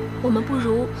折，我们不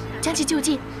如将计就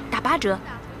计，打8折。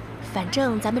反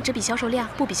正咱们只比销售量，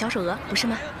不比销售额，不是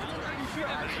吗？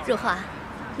若华，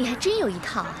你还真有一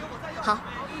套啊！好，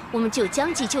我们就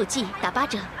将计就计，打8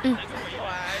折。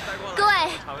各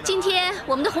位，今天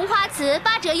我们的红花瓷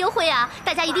8折优惠啊，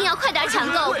大家一定要快点抢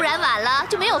购，不然晚了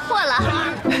就没有货了。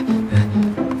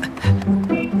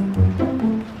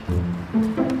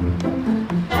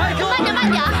慢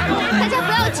点，大家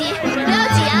不要急，不要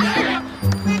急啊！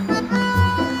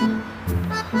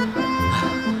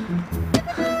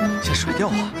想甩掉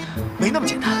我，没那么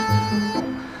简单。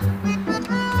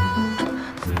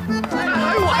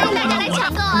欢迎大家来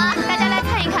抢购啊！大家来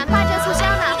看一看8折促销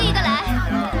呢，一个一个来，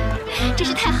真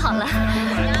是太好了！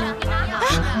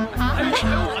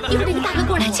一会儿那个大哥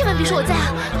过来，千万别说我在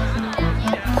啊！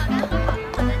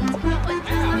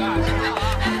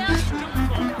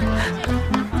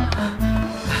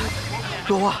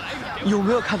朵花，有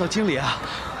没有看到经理啊？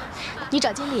你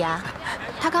找经理啊？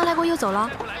他刚来过又走了。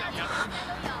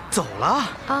走了？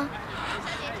啊。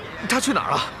他去哪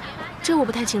儿了？这我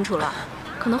不太清楚了，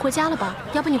可能回家了吧？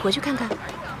要不你回去看看。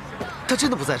他真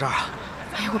的不在这儿啊？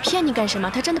哎呀，我骗你干什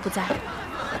么？他真的不在。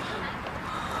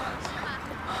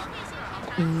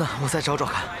那我再找找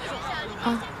看。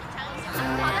啊。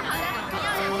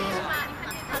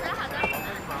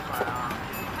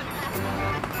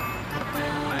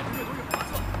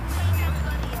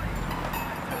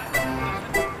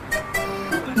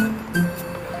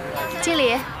经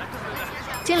理，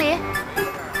经理，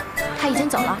他已经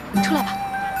走了，你出来吧。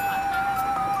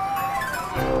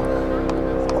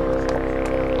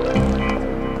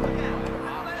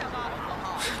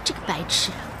这个白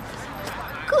痴，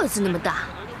个子那么大，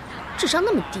智商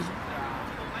那么低。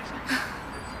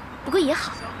不过也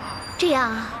好，这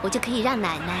样我就可以让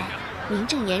奶奶名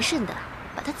正言顺的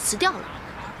把他辞掉了。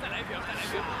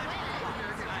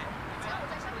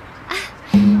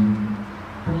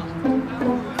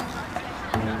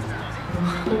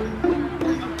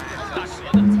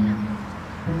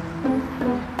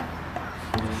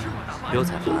刘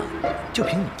彩凡，就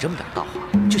凭你这么点大话，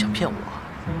就想骗我？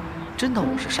真当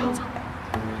我是傻子？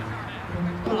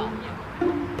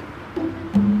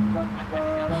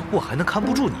我还能看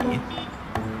不住你？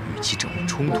与其正面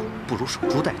冲突，不如守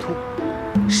株待兔，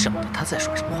省得他再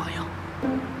耍什么花样。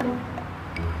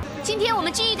今天我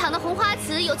们金玉堂的红花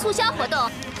瓷有促销活动，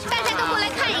大家都过来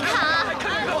看一看啊！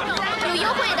有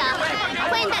优惠的，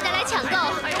欢迎大家来抢购。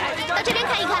到这边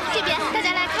看一看，这边大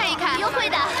家来看一看，优惠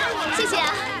的，谢谢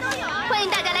啊！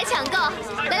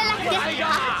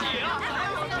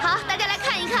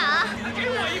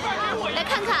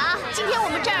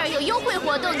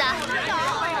我动的。啊，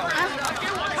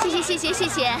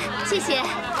谢谢。啊，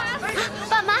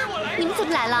爸妈，你们怎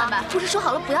么来了？不是说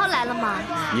好了不要来了吗？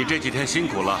你这几天辛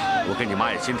苦了，我跟你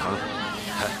妈也心疼。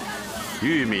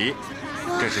玉米，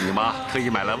这是你妈特意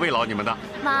买来慰劳你们的。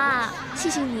妈，谢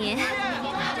谢你。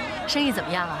生意怎么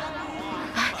样啊？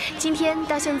今天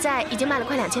到现在已经卖了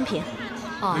快2000瓶。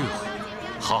哦，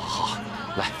好，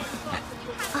来。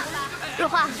啊，若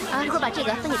花，一会儿把这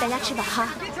个分给大家吃吧。好，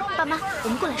爸妈，我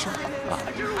们过来说。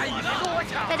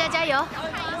大家加油。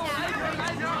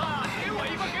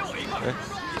哎，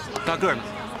大个呢？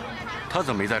他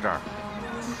怎么没在这儿？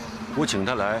我请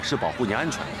他来是保护你安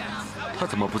全的，他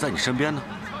怎么不在你身边呢？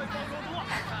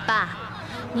爸，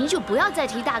您就不要再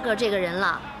提大个这个人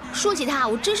了。说起他，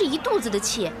我真是一肚子的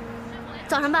气。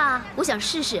早上吧，我想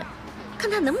试试，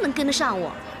看他能不能跟得上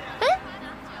我。哎，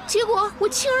结果我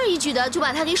轻而易举的就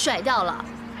把他给甩掉了。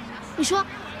你说，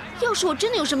要是我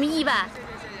真的有什么意外，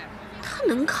他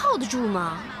能靠得住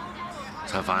吗？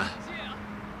彩凡，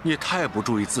你也太不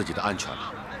注意自己的安全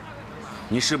了。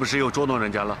你是不是又捉弄人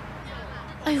家了？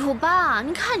哎呦，爸，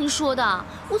你看你说的，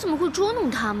我怎么会捉弄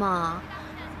他嘛？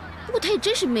不过他也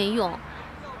真是没用，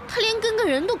他连跟个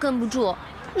人都跟不住，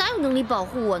哪有能力保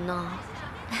护我呢？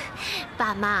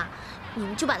爸妈，你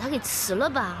们就把他给辞了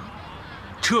吧。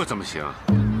这怎么行？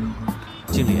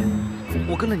经理，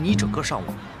我跟了你一整个上午，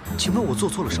请问我做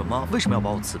错了什么？为什么要把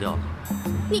我辞掉呢？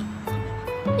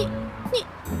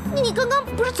你刚刚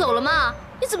不是走了吗？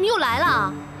你怎么又来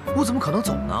了？我怎么可能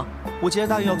走呢？我既然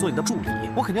答应要做你的助理，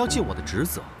我肯定要尽我的职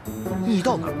责。你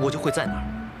到哪儿，我就会在哪儿，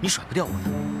你甩不掉我的。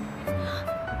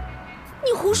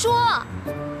你胡说！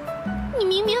你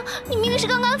明明是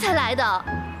刚刚才来的。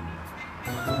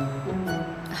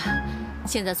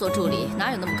现在做助理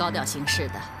哪有那么高调行事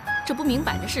的？这不明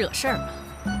摆着是惹事儿吗？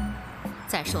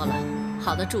再说了，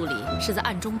好的助理是在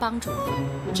暗中帮助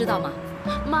你，知道吗？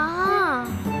妈。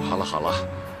好了，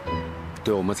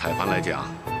对我们彩凡来讲，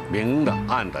明的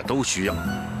暗的都需要。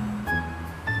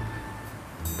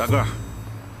大个儿，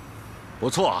不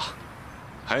错啊，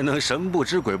还能神不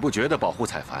知鬼不觉地保护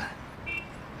彩凡。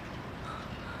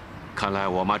看来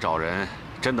我妈找人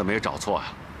真的没有找错啊。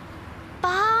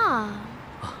爸。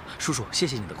叔叔，谢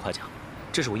谢你的夸奖，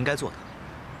这是我应该做的。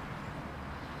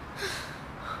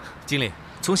经理，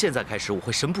从现在开始，我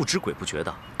会神不知鬼不觉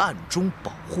的暗中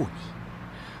保护你。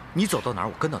你走到哪儿，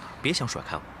我跟到哪儿，别想甩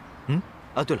开我。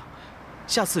对了，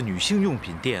下次女性用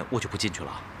品店我就不进去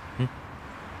了。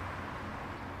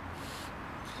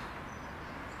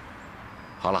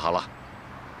好了，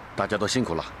大家都辛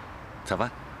苦了。彩凡，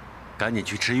赶紧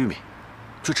去吃玉米，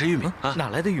啊！哪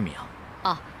来的玉米啊？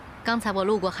哦，刚才我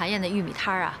路过韩燕的玉米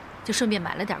摊儿啊，就顺便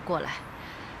买了点过来。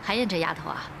韩燕这丫头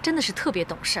啊，真的是特别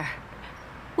懂事儿，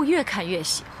我越看越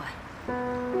喜欢。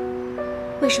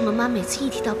为什么妈每次一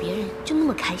提到别人就那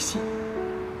么开心，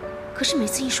可是每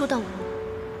次一说到我，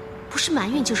不是埋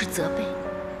怨就是责备？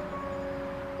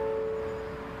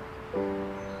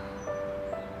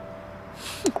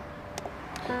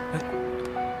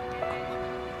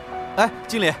哎，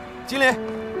经理，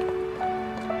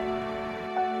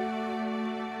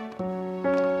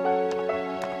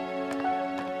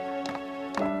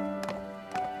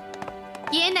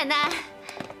爷爷奶奶，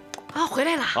回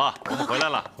来了啊，我们回来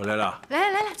了，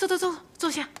来，坐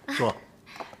下。坐。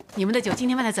你们的酒今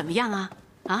天卖的怎么样啊？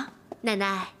奶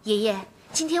奶、爷爷，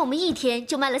今天我们一天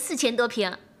就卖了4000多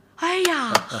瓶。哎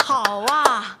呀，好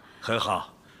啊，很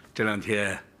好。这2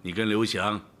天你跟刘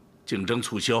翔竞争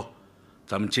促销，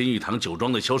咱们金玉堂酒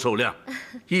庄的销售量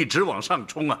一直往上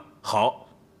冲啊！好。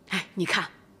哎，你看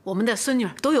我们的孙女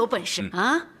都有本事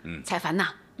啊。彩凡呐，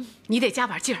你得加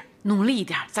把劲儿，努力一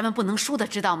点，咱们不能输的，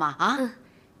知道吗？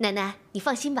奶奶，你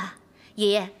放心吧。爷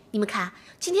爷，你们看，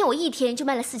今天我一天就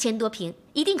卖了4000多瓶，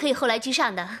一定可以后来居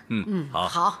上的。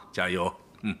好，加油。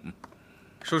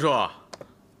叔叔，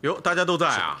哟，大家都在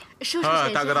啊！叔叔、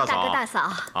大哥大嫂，大哥大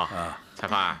嫂。彩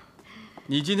凡，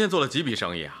你今天做了几笔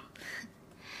生意啊？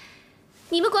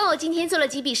你们管我今天做了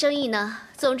几笔生意呢？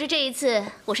总之这一次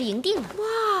我是赢定了。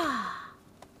哇，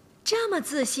这么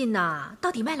自信呐？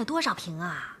到底卖了多少瓶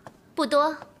啊？不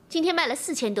多，今天卖了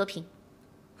4000多瓶。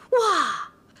哇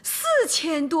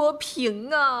，4000多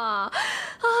瓶啊！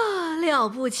了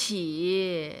不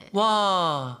起！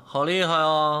哇，好厉害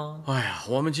哦！哎呀，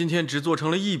我们今天只做成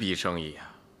了1笔生意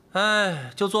啊！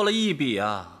哎，就做了1笔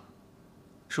啊，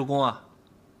叔公啊，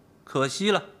可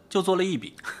惜了，就做了1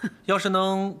笔。要是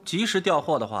能及时调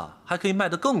货的话，还可以卖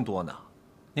得更多呢。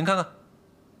您看看，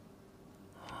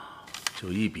就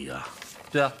1笔啊？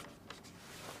对啊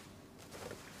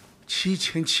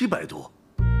，7700多。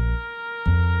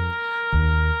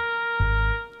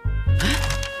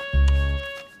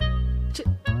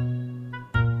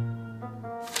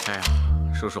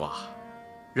叔叔啊，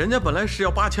人家本来是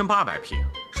要8800平，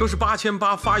说是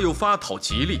8800发又发讨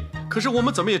吉利，可是我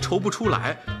们怎么也筹不出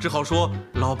来，只好说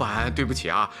老板对不起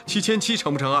啊，7700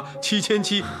成不成啊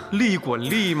？7700利滚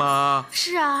利嘛。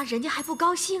是啊，人家还不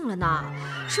高兴了呢，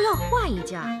说要换一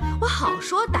家，我好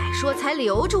说歹说才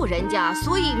留住人家，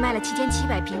所以卖了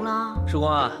7700平了。师公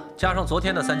啊，加上昨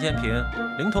天的3000平，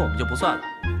零头我们就不算了。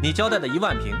你交代的1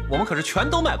万平，我们可是全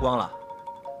都卖光了。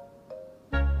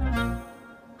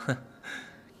哼，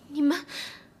你们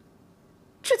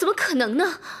这怎么可能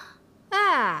呢？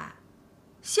哎，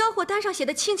销货单上写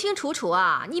的清清楚楚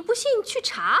啊，你不信去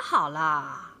查好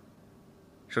了。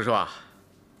叔叔啊，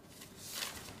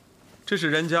这是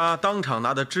人家当场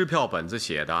拿的支票本子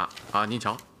写的啊，您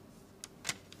瞧。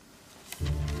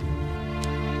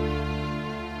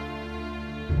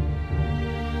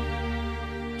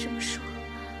这么说，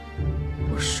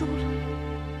我输了。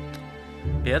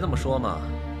别这么说嘛，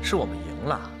是我们赢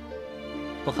了，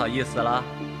不好意思啦。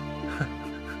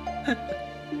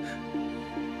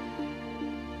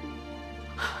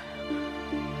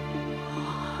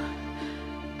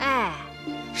哎，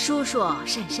叔叔、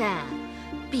婶婶，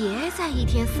别再1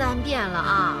天3遍了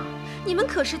啊！你们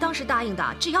可是当时答应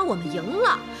的，只要我们赢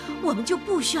了，我们就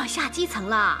不需要下基层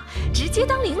了，直接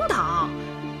当领导。啊，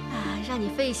让你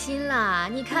费心了。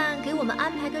你看，给我们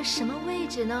安排个什么位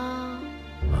置呢？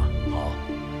啊，好，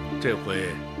这回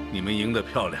你们赢得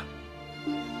漂亮，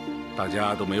大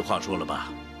家都没话说了吧？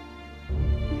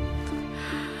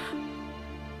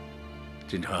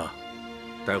锦城，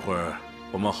待会儿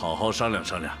我们好好商量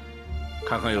商量，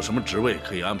看看有什么职位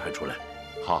可以安排出来。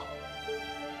好，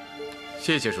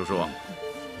谢谢叔叔。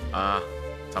啊，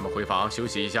咱们回房休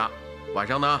息一下，晚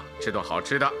上呢吃顿好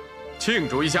吃的，庆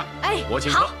祝一下。哎，我请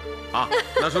客。啊，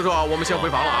那叔叔啊，我们先回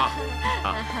房了啊。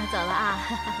啊，走了啊。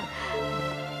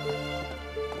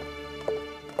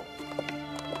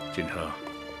锦城，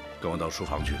跟我到书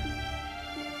房去。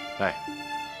哎。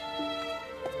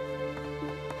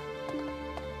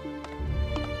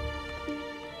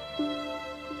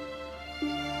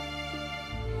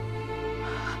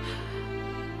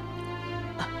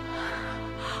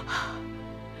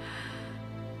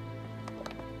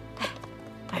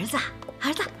儿子，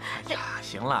哎呀，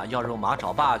行了，要肉麻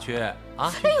找爸去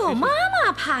啊！哎呦，妈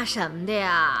妈怕什么的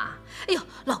呀？哎呦，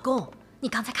老公，你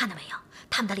刚才看到没有？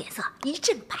他们的脸色一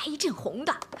阵白一阵红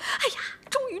的。哎呀，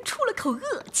终于出了口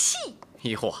恶气。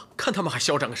以后啊，看他们还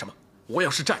嚣张个什么？我要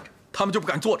是站着，他们就不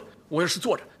敢坐着；我要是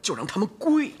坐着，就让他们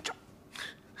跪着。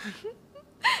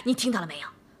你听到了没有？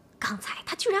刚才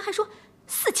他居然还说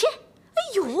4000。哎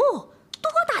呦，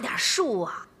多大点数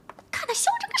啊！看他嚣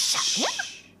张个什么呀？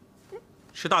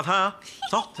吃大餐啊！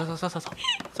走走走走走走，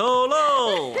走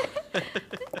喽！哎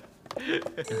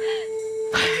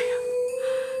呀，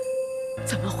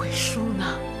怎么会输呢？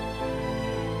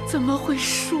怎么会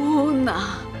输呢？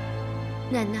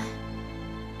奶奶，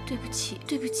对不起，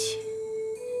对不起。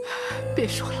别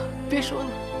说了，别说了。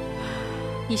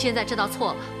你现在知道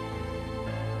错了。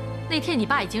那天你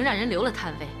爸已经让人留了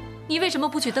摊位，你为什么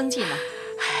不去登记呢？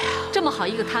哎呀，这么好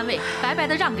一个摊位，白白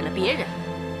的让给了别人。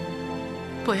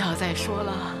不要再说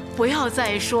了，不要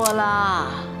再说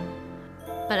了。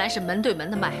本来是门对门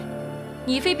的卖，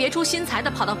你非别出心裁的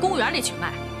跑到公园里去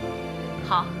卖。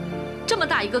好，这么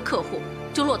大一个客户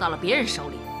就落到了别人手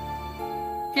里，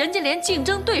人家连竞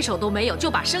争对手都没有，就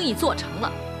把生意做成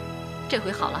了。这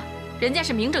回好了，人家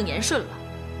是名正言顺了。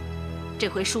这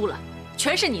回输了，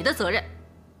全是你的责任。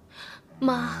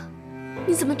妈，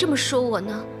你怎么这么说我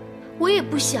呢？我也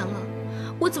不想啊，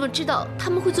我怎么知道他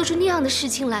们会做出那样的事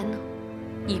情来呢？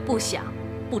你不想，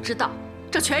不知道，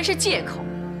这全是借口。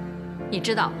你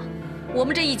知道吗？我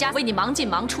们这一家为你忙进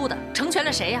忙出的，成全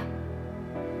了谁呀？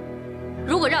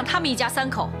如果让他们一家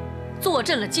3口坐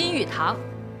镇了金玉堂，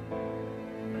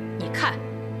你看，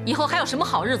以后还有什么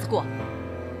好日子过？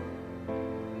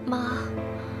妈，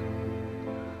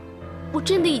我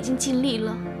真的已经尽力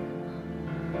了。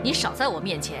你少在我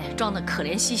面前装得可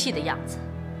怜兮兮的样子。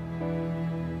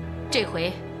这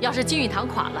回要是金玉堂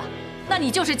垮了，那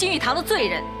你就是金玉堂的罪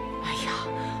人。哎呀，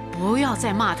不要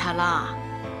再骂他了，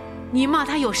你骂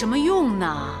他有什么用呢？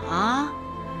啊？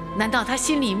难道他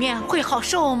心里面会好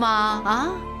受吗？啊？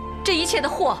这一切的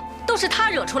祸都是他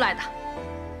惹出来的，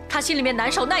他心里面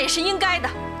难受，那也是应该的。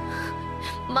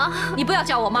妈，你不要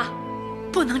叫我妈，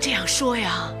不能这样说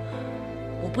呀。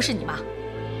我不是你妈。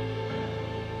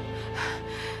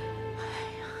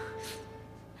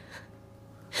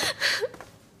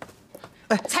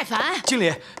哎，蔡凡，经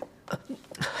理，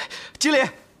经理，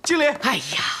经理！哎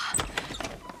呀，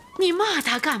你骂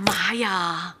他干嘛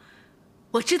呀？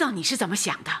我知道你是怎么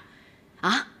想的，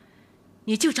啊，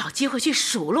你就找机会去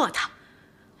数落他，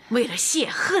为了泄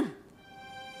恨。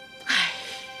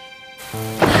你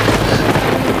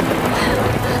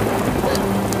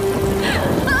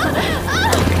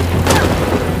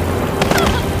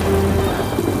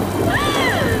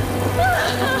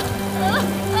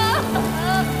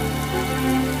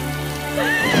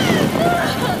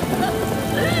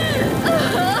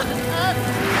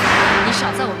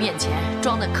少在我面前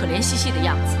装的可怜兮兮的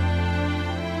样子。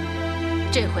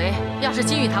这回要是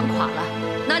金玉堂垮了，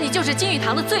那你就是金玉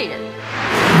堂的罪人。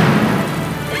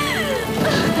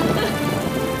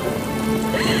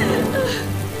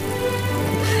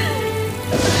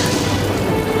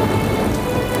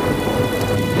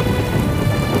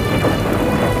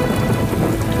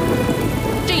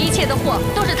这一切的祸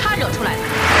都是他惹出来的，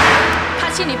他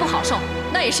心里不好受，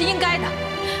那也是应该的。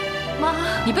妈，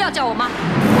你不要叫我妈。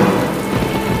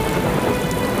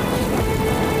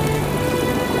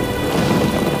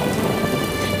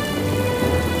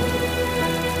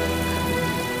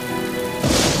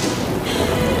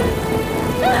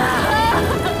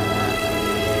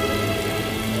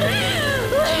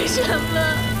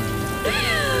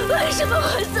为什么我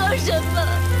做什么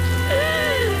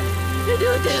都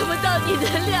得不到你的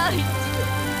谅解？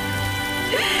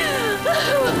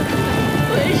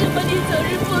为什么你总是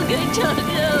不肯承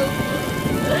认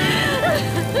我？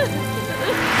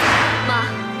妈，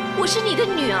我是你的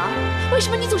女儿，为什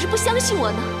么你总是不相信我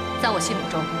呢？在我心目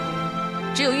中，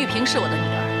只有玉萍是我的女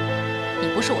儿，你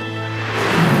不是我女儿。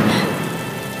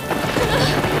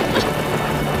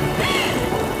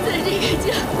在这个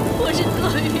家，我是多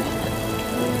余的。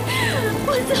我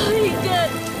早应该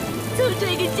从这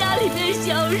个家里面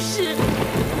消失。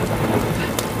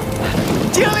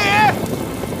经理，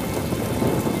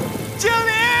经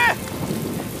理！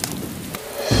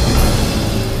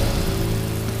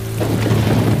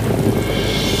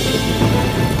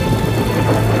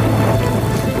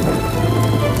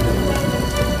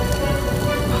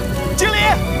经理！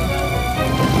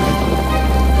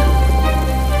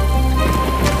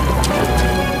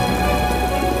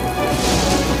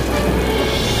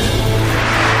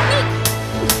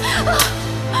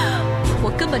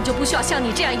根本就不需要像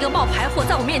你这样一个冒牌货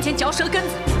在我面前嚼舌根子。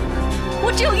我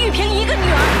只有玉萍一个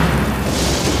女儿。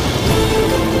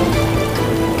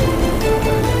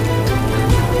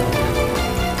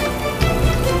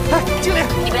哎，经理，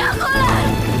你不要过来！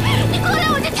你过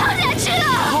来我就跳下去了。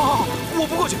好，我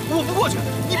不过去，我不过去，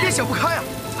你别想不开啊！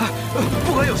哎，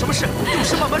不管有什么事，有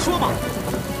事慢慢说嘛。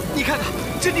你看看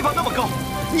这地方那么高，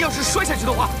你要是摔下去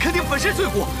的话，肯定粉身碎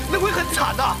骨，那会很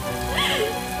惨的。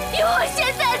比我现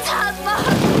在惨吗？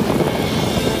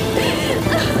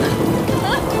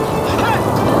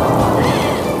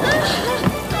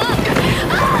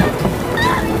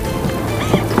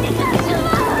你干什么？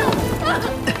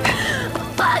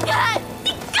放开！你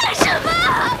干什么？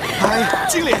哎，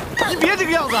经理，你别这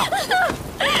个样子。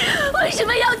为什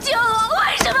么要救我？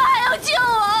为什么还要救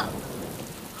我？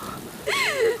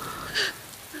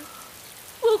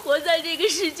我活在这个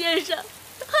世界上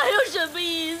还有什么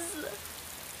意思？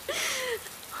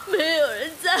没有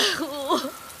人在乎我，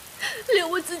连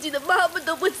我自己的妈妈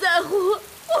都不在乎我，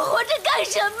我活着干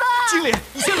什么？经理，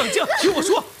你先冷静，听我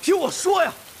说，听我说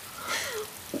呀。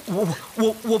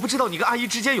我不知道你跟阿姨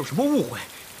之间有什么误会，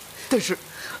但是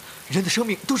人的生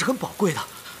命都是很宝贵的，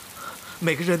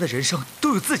每个人的人生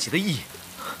都有自己的意义，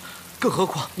更何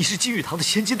况你是金玉堂的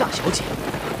千金大小姐，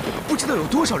不知道有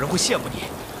多少人会羡慕你，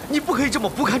你不可以这么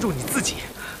不看重你自己。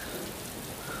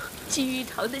金玉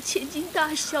堂的千金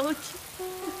大小姐。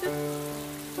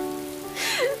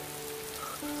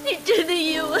你真的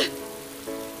以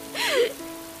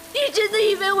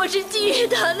为我是金玉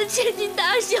堂的千金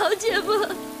大小姐吗？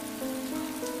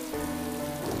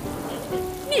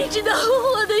你知道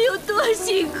我活得有多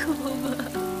辛苦吗？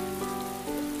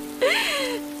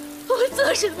我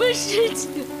做什么事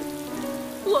情，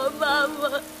我妈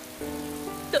妈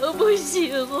都不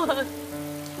喜欢。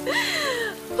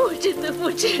我真的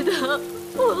不知道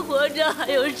我活着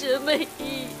还有什么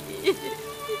意义。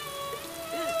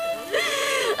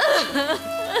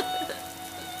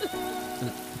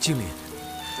经理，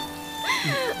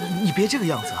你别这个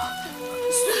样子啊！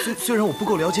虽然我不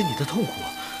够了解你的痛苦，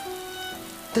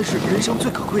但是人生最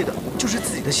可贵的就是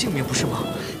自己的性命，不是吗？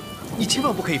你千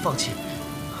万不可以放弃。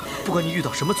不管你遇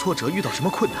到什么挫折，遇到什么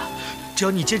困难，只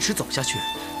要你坚持走下去，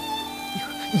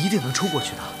你一定能冲过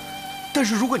去的。但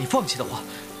是如果你放弃的话，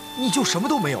你就什么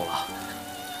都没有了。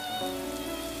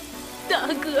大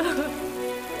哥，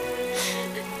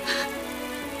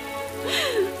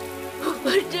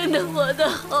我真的活得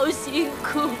好辛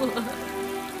苦啊！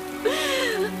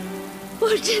我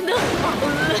真的好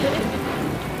累，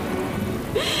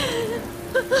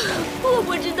我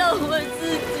不知道我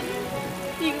自己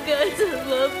应该怎么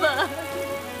办。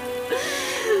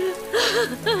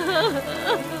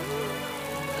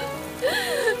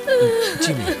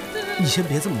经理，你先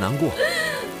别这么难过，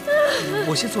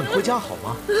我先送你回家好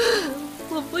吗？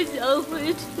我不想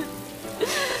回去，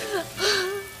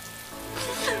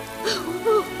我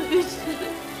不回去。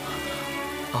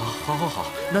啊，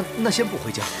好，那先不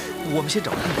回家，我们先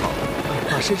找个地方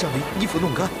把身上的衣服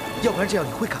弄干，要不然这样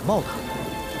你会感冒的，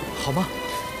好吗？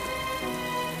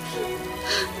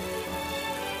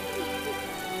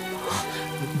好，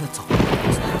那走。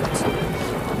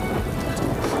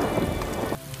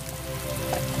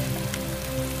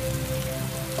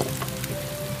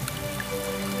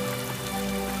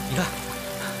你看，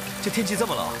这天气这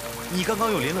么冷，你刚刚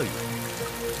又淋了雨，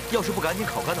要是不赶紧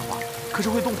烤干的话，可是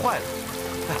会冻坏的。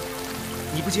哎，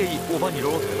你不介意我帮你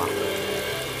揉揉腿吧？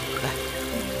来，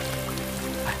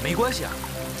哎，没关系啊，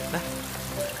来。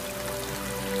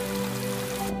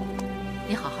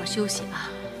你好好休息吧，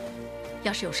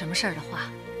要是有什么事儿的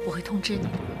话，我会通知你的。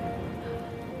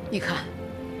你看，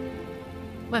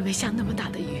外面下那么大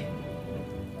的雨，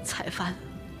彩帆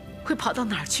会跑到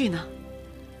哪儿去呢？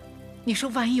你说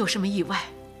万一有什么意外，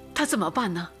他怎么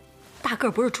办呢？大个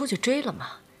儿不是出去追了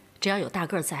吗？只要有大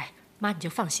个儿在，妈你就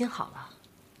放心好了。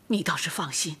你倒是放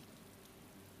心。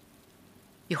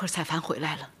一会儿彩帆回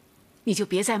来了，你就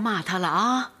别再骂他了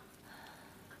啊。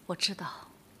我知道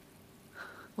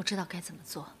该怎么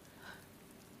做。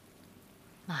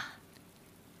妈，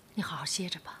你好好歇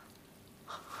着吧。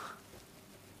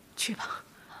去吧，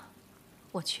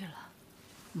我去了。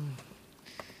嗯。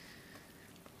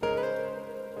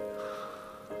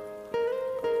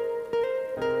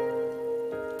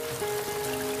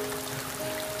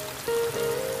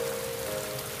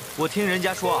我听人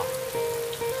家说啊，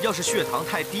要是血糖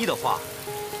太低的话，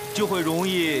就会容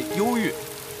易忧郁，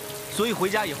所以回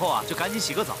家以后啊，就赶紧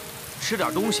洗个澡，吃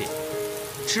点东西，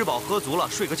吃饱喝足了，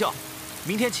睡个觉，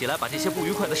明天起来把这些不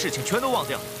愉快的事情全都忘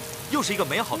掉，又是一个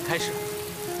美好的开始。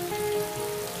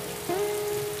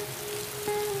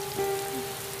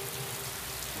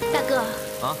大哥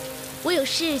啊，我有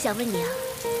事想问你啊。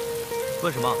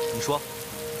问什么？你说。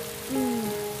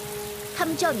他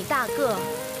们叫你大个。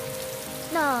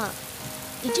那，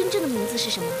你真正的名字是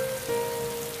什么？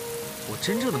我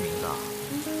真正的名字啊，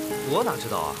我哪知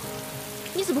道啊？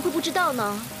你怎么会不知道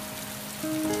呢？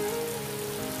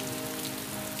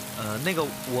那个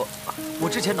我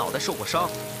之前脑袋受过伤，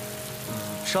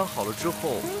伤好了之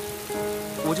后，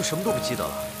我就什么都不记得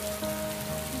了。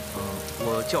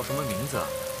我叫什么名字，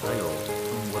还有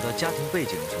我的家庭背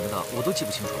景什么的，我都记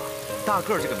不清楚了。大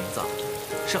个儿这个名字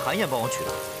是韩燕帮我取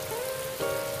的。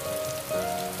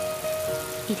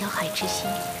一条海之心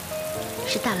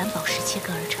是大蓝宝石切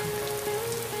割而成的，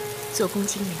做工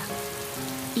精良，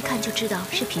一看就知道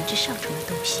是品质上乘的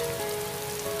东西。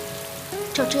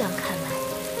照这样看来，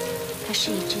他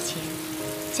失忆之前，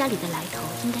家里的来头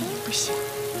应该也不小。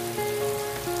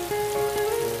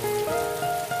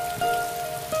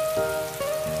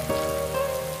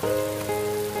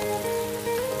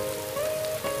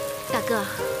大哥，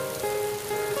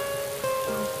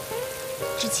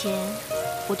之前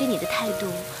我对你的态度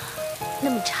那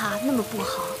么差，那么不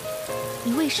好，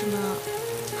你为什么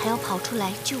还要跑出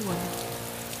来救我呢？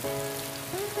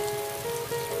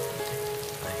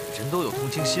哎，人都有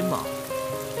同情心嘛，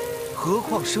何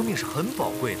况生命是很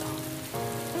宝贵的，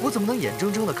我怎么能眼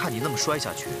睁睁地看你那么摔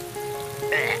下去？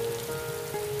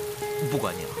不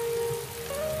管你了，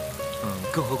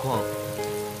更何况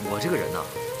我这个人呢，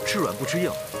吃软不吃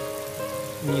硬，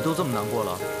你都这么难过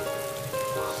了，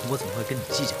我怎么会跟你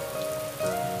计较呢？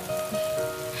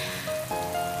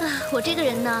我这个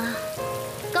人呢，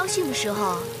高兴的时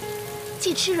候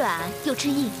既吃软又吃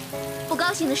硬，不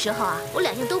高兴的时候啊，我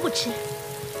两样都不吃。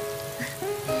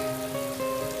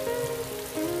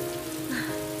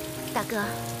大哥，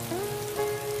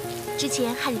之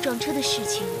前害你撞车的事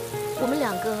情，我们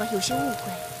两个有些误会，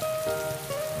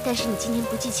但是你今天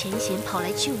不计前嫌跑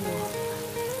来救我，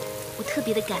我特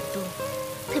别的感动，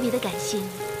特别的感谢你。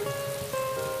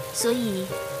所以，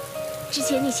之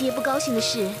前那些不高兴的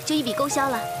事就一笔勾销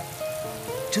了。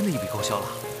真的一笔勾销了？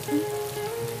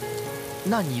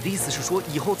那你的意思是说，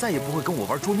以后再也不会跟我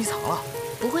玩捉迷藏了？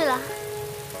不会了。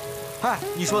哎，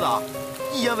你说的啊，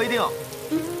一言为定。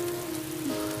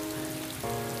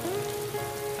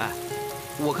哎，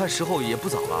我看时候也不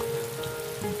早了，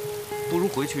不如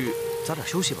回去早点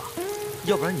休息吧，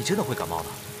要不然你真的会感冒的，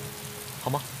好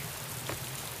吗？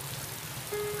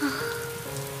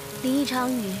淋一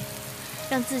场雨，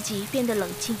让自己变得冷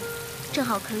静，正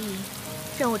好可以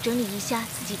让我整理一下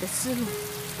自己的思路。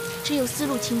只有思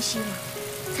路清晰了，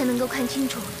才能够看清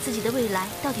楚自己的未来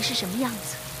到底是什么样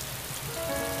子。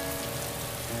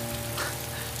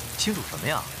清楚什么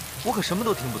呀？我可什么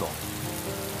都听不懂。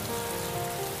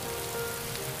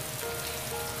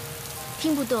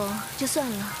听不懂就算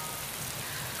了，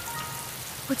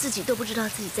我自己都不知道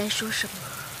自己在说什么。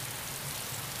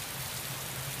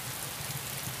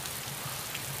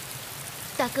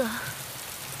大哥，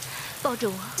抱着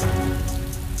我。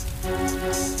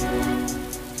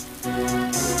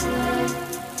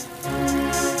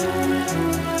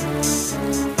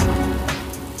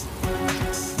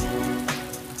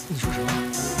你说什么？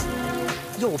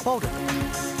要我抱着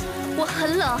你？我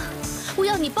很冷，我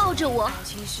要你抱着我。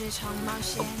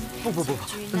不，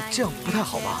这样不太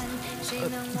好吧？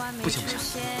不行。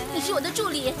你是我的助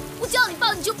理，我叫你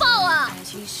抱你就抱啊！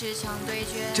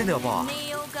真的要抱啊？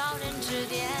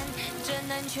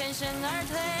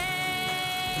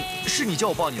是你叫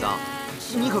我抱你的，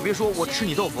你可别说我吃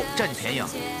你豆腐占你便宜啊！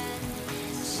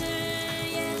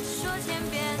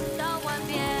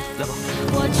来吧。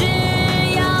我只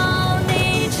要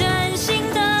你真心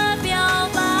的表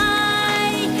白，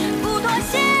不妥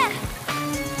协。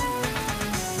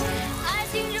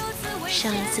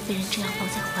上一次被人这样抱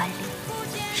在怀里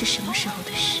是什么时候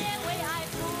的事？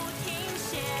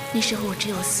那时候我只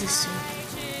有4岁，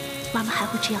妈妈还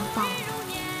会这样抱我。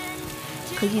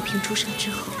可玉萍出生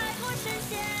之后，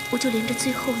我就连这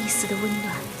最后一丝的温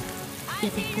暖也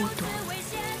被剥夺。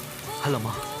还冷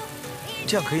吗？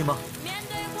这样可以吗？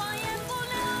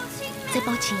再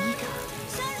抱紧一点。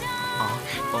啊？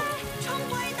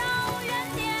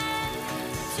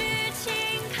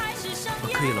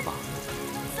可以了吧？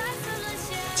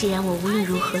既然我无论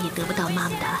如何也得不到妈妈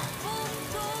的爱，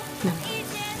那么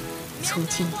从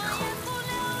今以后，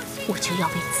我就要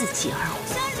为自己而活。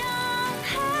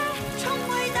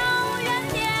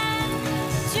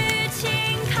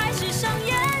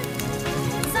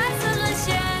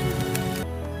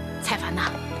蔡凡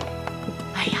呐，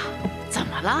哎呀，怎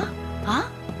么了？啊，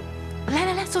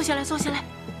来，坐下来。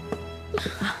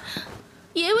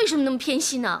爷爷为什么那么偏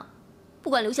心呢？不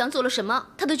管刘翔做了什么，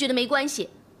他都觉得没关系。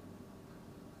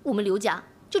我们刘家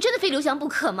就真的非刘翔不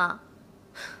可吗？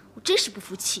我真是不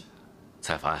服气。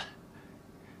蔡凡，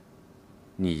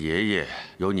你爷爷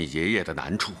有你爷爷的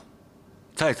难处，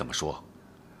再怎么说，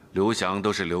刘翔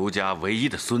都是刘家唯一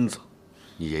的孙子，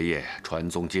你爷爷传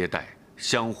宗接代、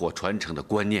香火传承的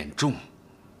观念重。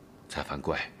蔡凡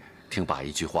乖，听爸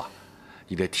一句话，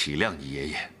你得体谅你爷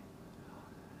爷。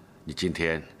你今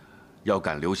天要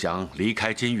赶刘翔离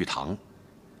开金玉堂，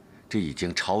这已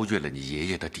经超越了你爷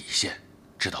爷的底线，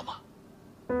知道吗？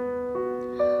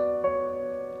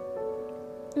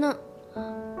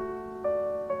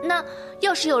那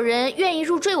要是有人愿意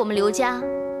入赘我们刘家，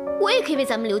我也可以为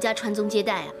咱们刘家传宗接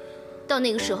代啊。到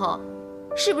那个时候，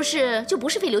是不是就不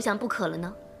是非刘翔不可了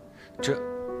呢？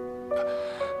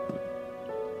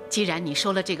既然你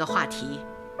说了这个话题，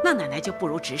那奶奶就不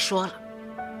如直说了。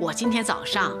我今天早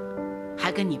上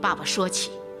还跟你爸爸说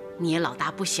起，你也老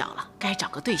大不小了，该找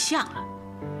个对象了。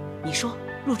你说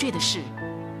入赘的事，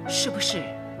是不是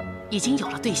已经有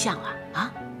了对象了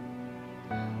啊？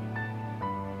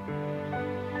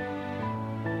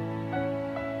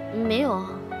没有。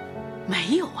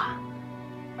没有啊？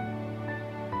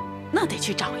那得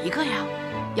去找一个呀，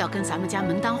要跟咱们家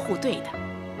门当户对的，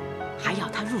还要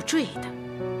他入赘的，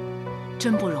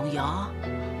真不容易哦。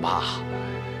妈，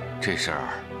这事儿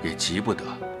也急不得，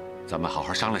咱们好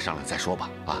好商量商量再说吧。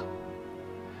啊，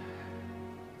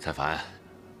蔡凡，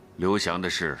刘翔的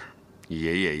事，你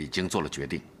爷爷已经做了决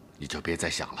定，你就别再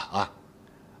想了啊。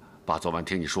爸昨晚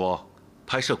听你说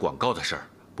拍摄广告的事儿，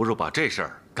不如把这事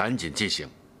儿赶紧进行，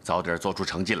早点做出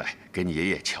成绩来，给你爷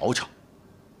爷瞧瞧。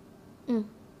嗯，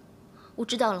我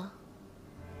知道了。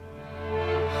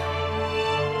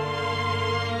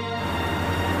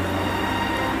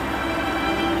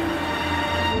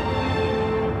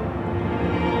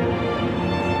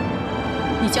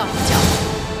你叫什么叫？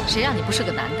谁让你不是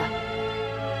个男的？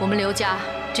我们刘家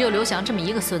只有刘翔这么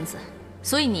一个孙子，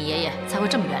所以你爷爷才会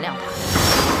这么原谅他。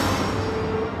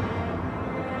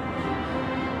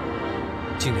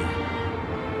经理，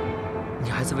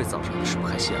你还在为早上的事不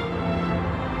开心啊？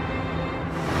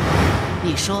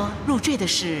你说入赘的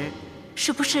事，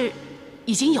是不是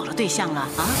已经有了对象了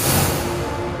啊？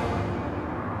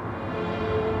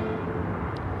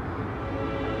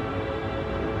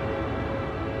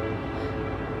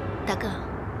大哥，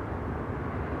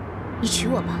你娶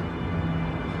我吧。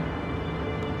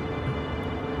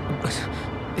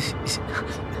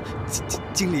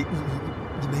经理，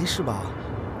你没事吧？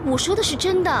我说的是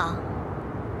真的。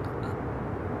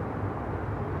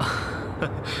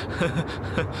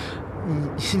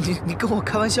你跟我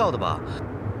开玩笑的吧？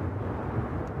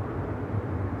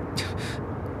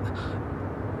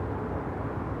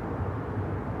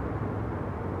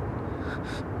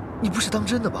你不是当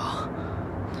真的吧？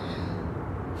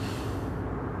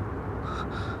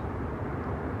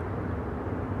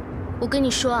我跟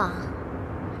你说啊，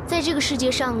在这个世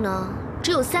界上呢，只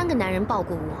有3个男人抱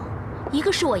过我，一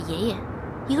个是我爷爷，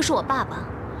一个是我爸爸，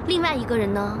另外一个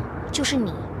人呢就是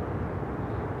你。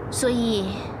所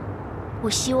以，我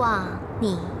希望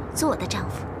你做我的丈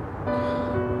夫。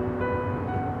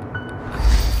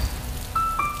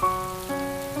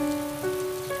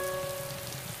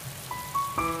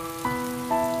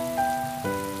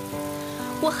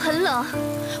我很冷，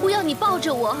我要你抱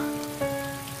着我。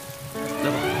来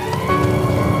吧。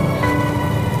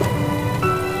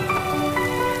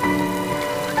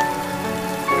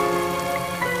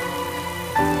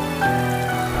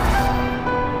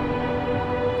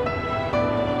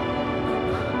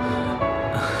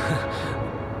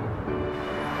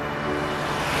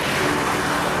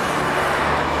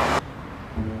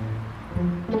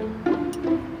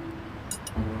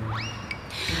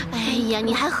哎呀，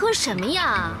你还喝什么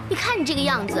呀？你看你这个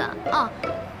样子啊，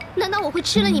难道我会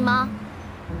吃了你吗？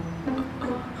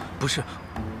不是，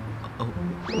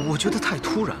我觉得太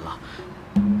突然了。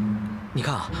你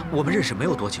看啊，我们认识没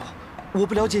有多久，我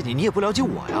不了解你，你也不了解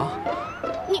我呀。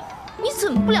你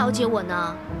怎么不了解我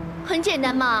呢？很简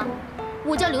单嘛，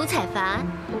我叫刘彩凡，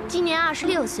今年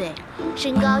26岁，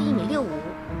身高1.65米。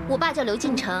我爸叫刘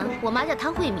进成，我妈叫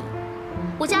汤慧敏。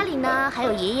我家里呢还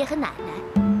有爷爷和奶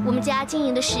奶。我们家经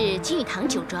营的是金玉堂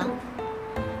酒庄。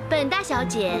本大小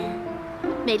姐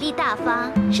美丽大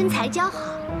方，身材姣好。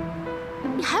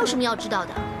你还有什么要知道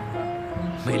的？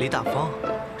美丽大方，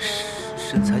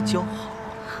身材姣好。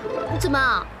怎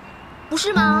么，不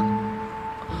是吗？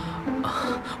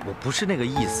我不是那个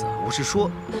意思，我是说，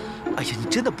哎呀，你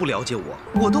真的不了解我，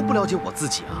我都不了解我自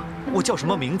己啊！我叫什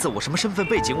么名字，我什么身份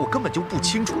背景，我根本就不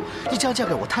清楚。你这样嫁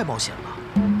给我太冒险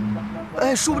了。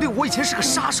哎，说不定我以前是个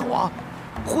杀手啊，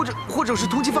或者是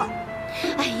通缉犯。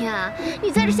哎呀，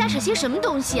你在这瞎扯些什么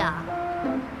东西啊？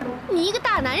你一个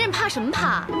大男人怕什么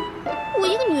怕？我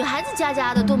一个女孩子家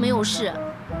家的都没有事。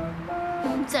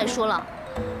再说了，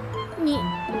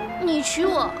你娶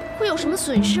我会有什么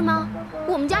损失吗？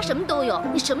我们家什么都有，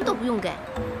你什么都不用给，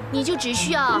你就只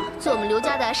需要做我们刘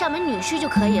家的上门女婿就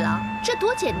可以了，这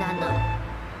多简单呢！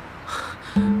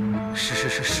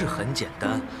是很简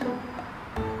单，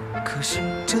可是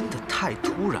真的太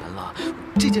突然了，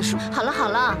这件事。好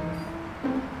了，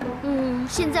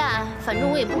现在反正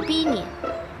我也不逼你，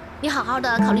你好好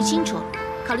的考虑清楚，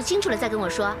考虑清楚了再跟我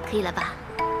说，可以了吧？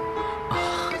啊，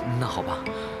那好吧，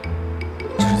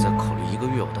就是再考虑1个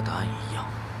月，我的答案也一样。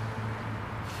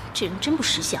这人真不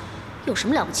识相，有什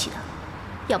么了不起的？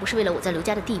要不是为了我在刘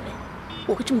家的地位，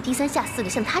我会这么低三下四的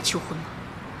向他求婚吗？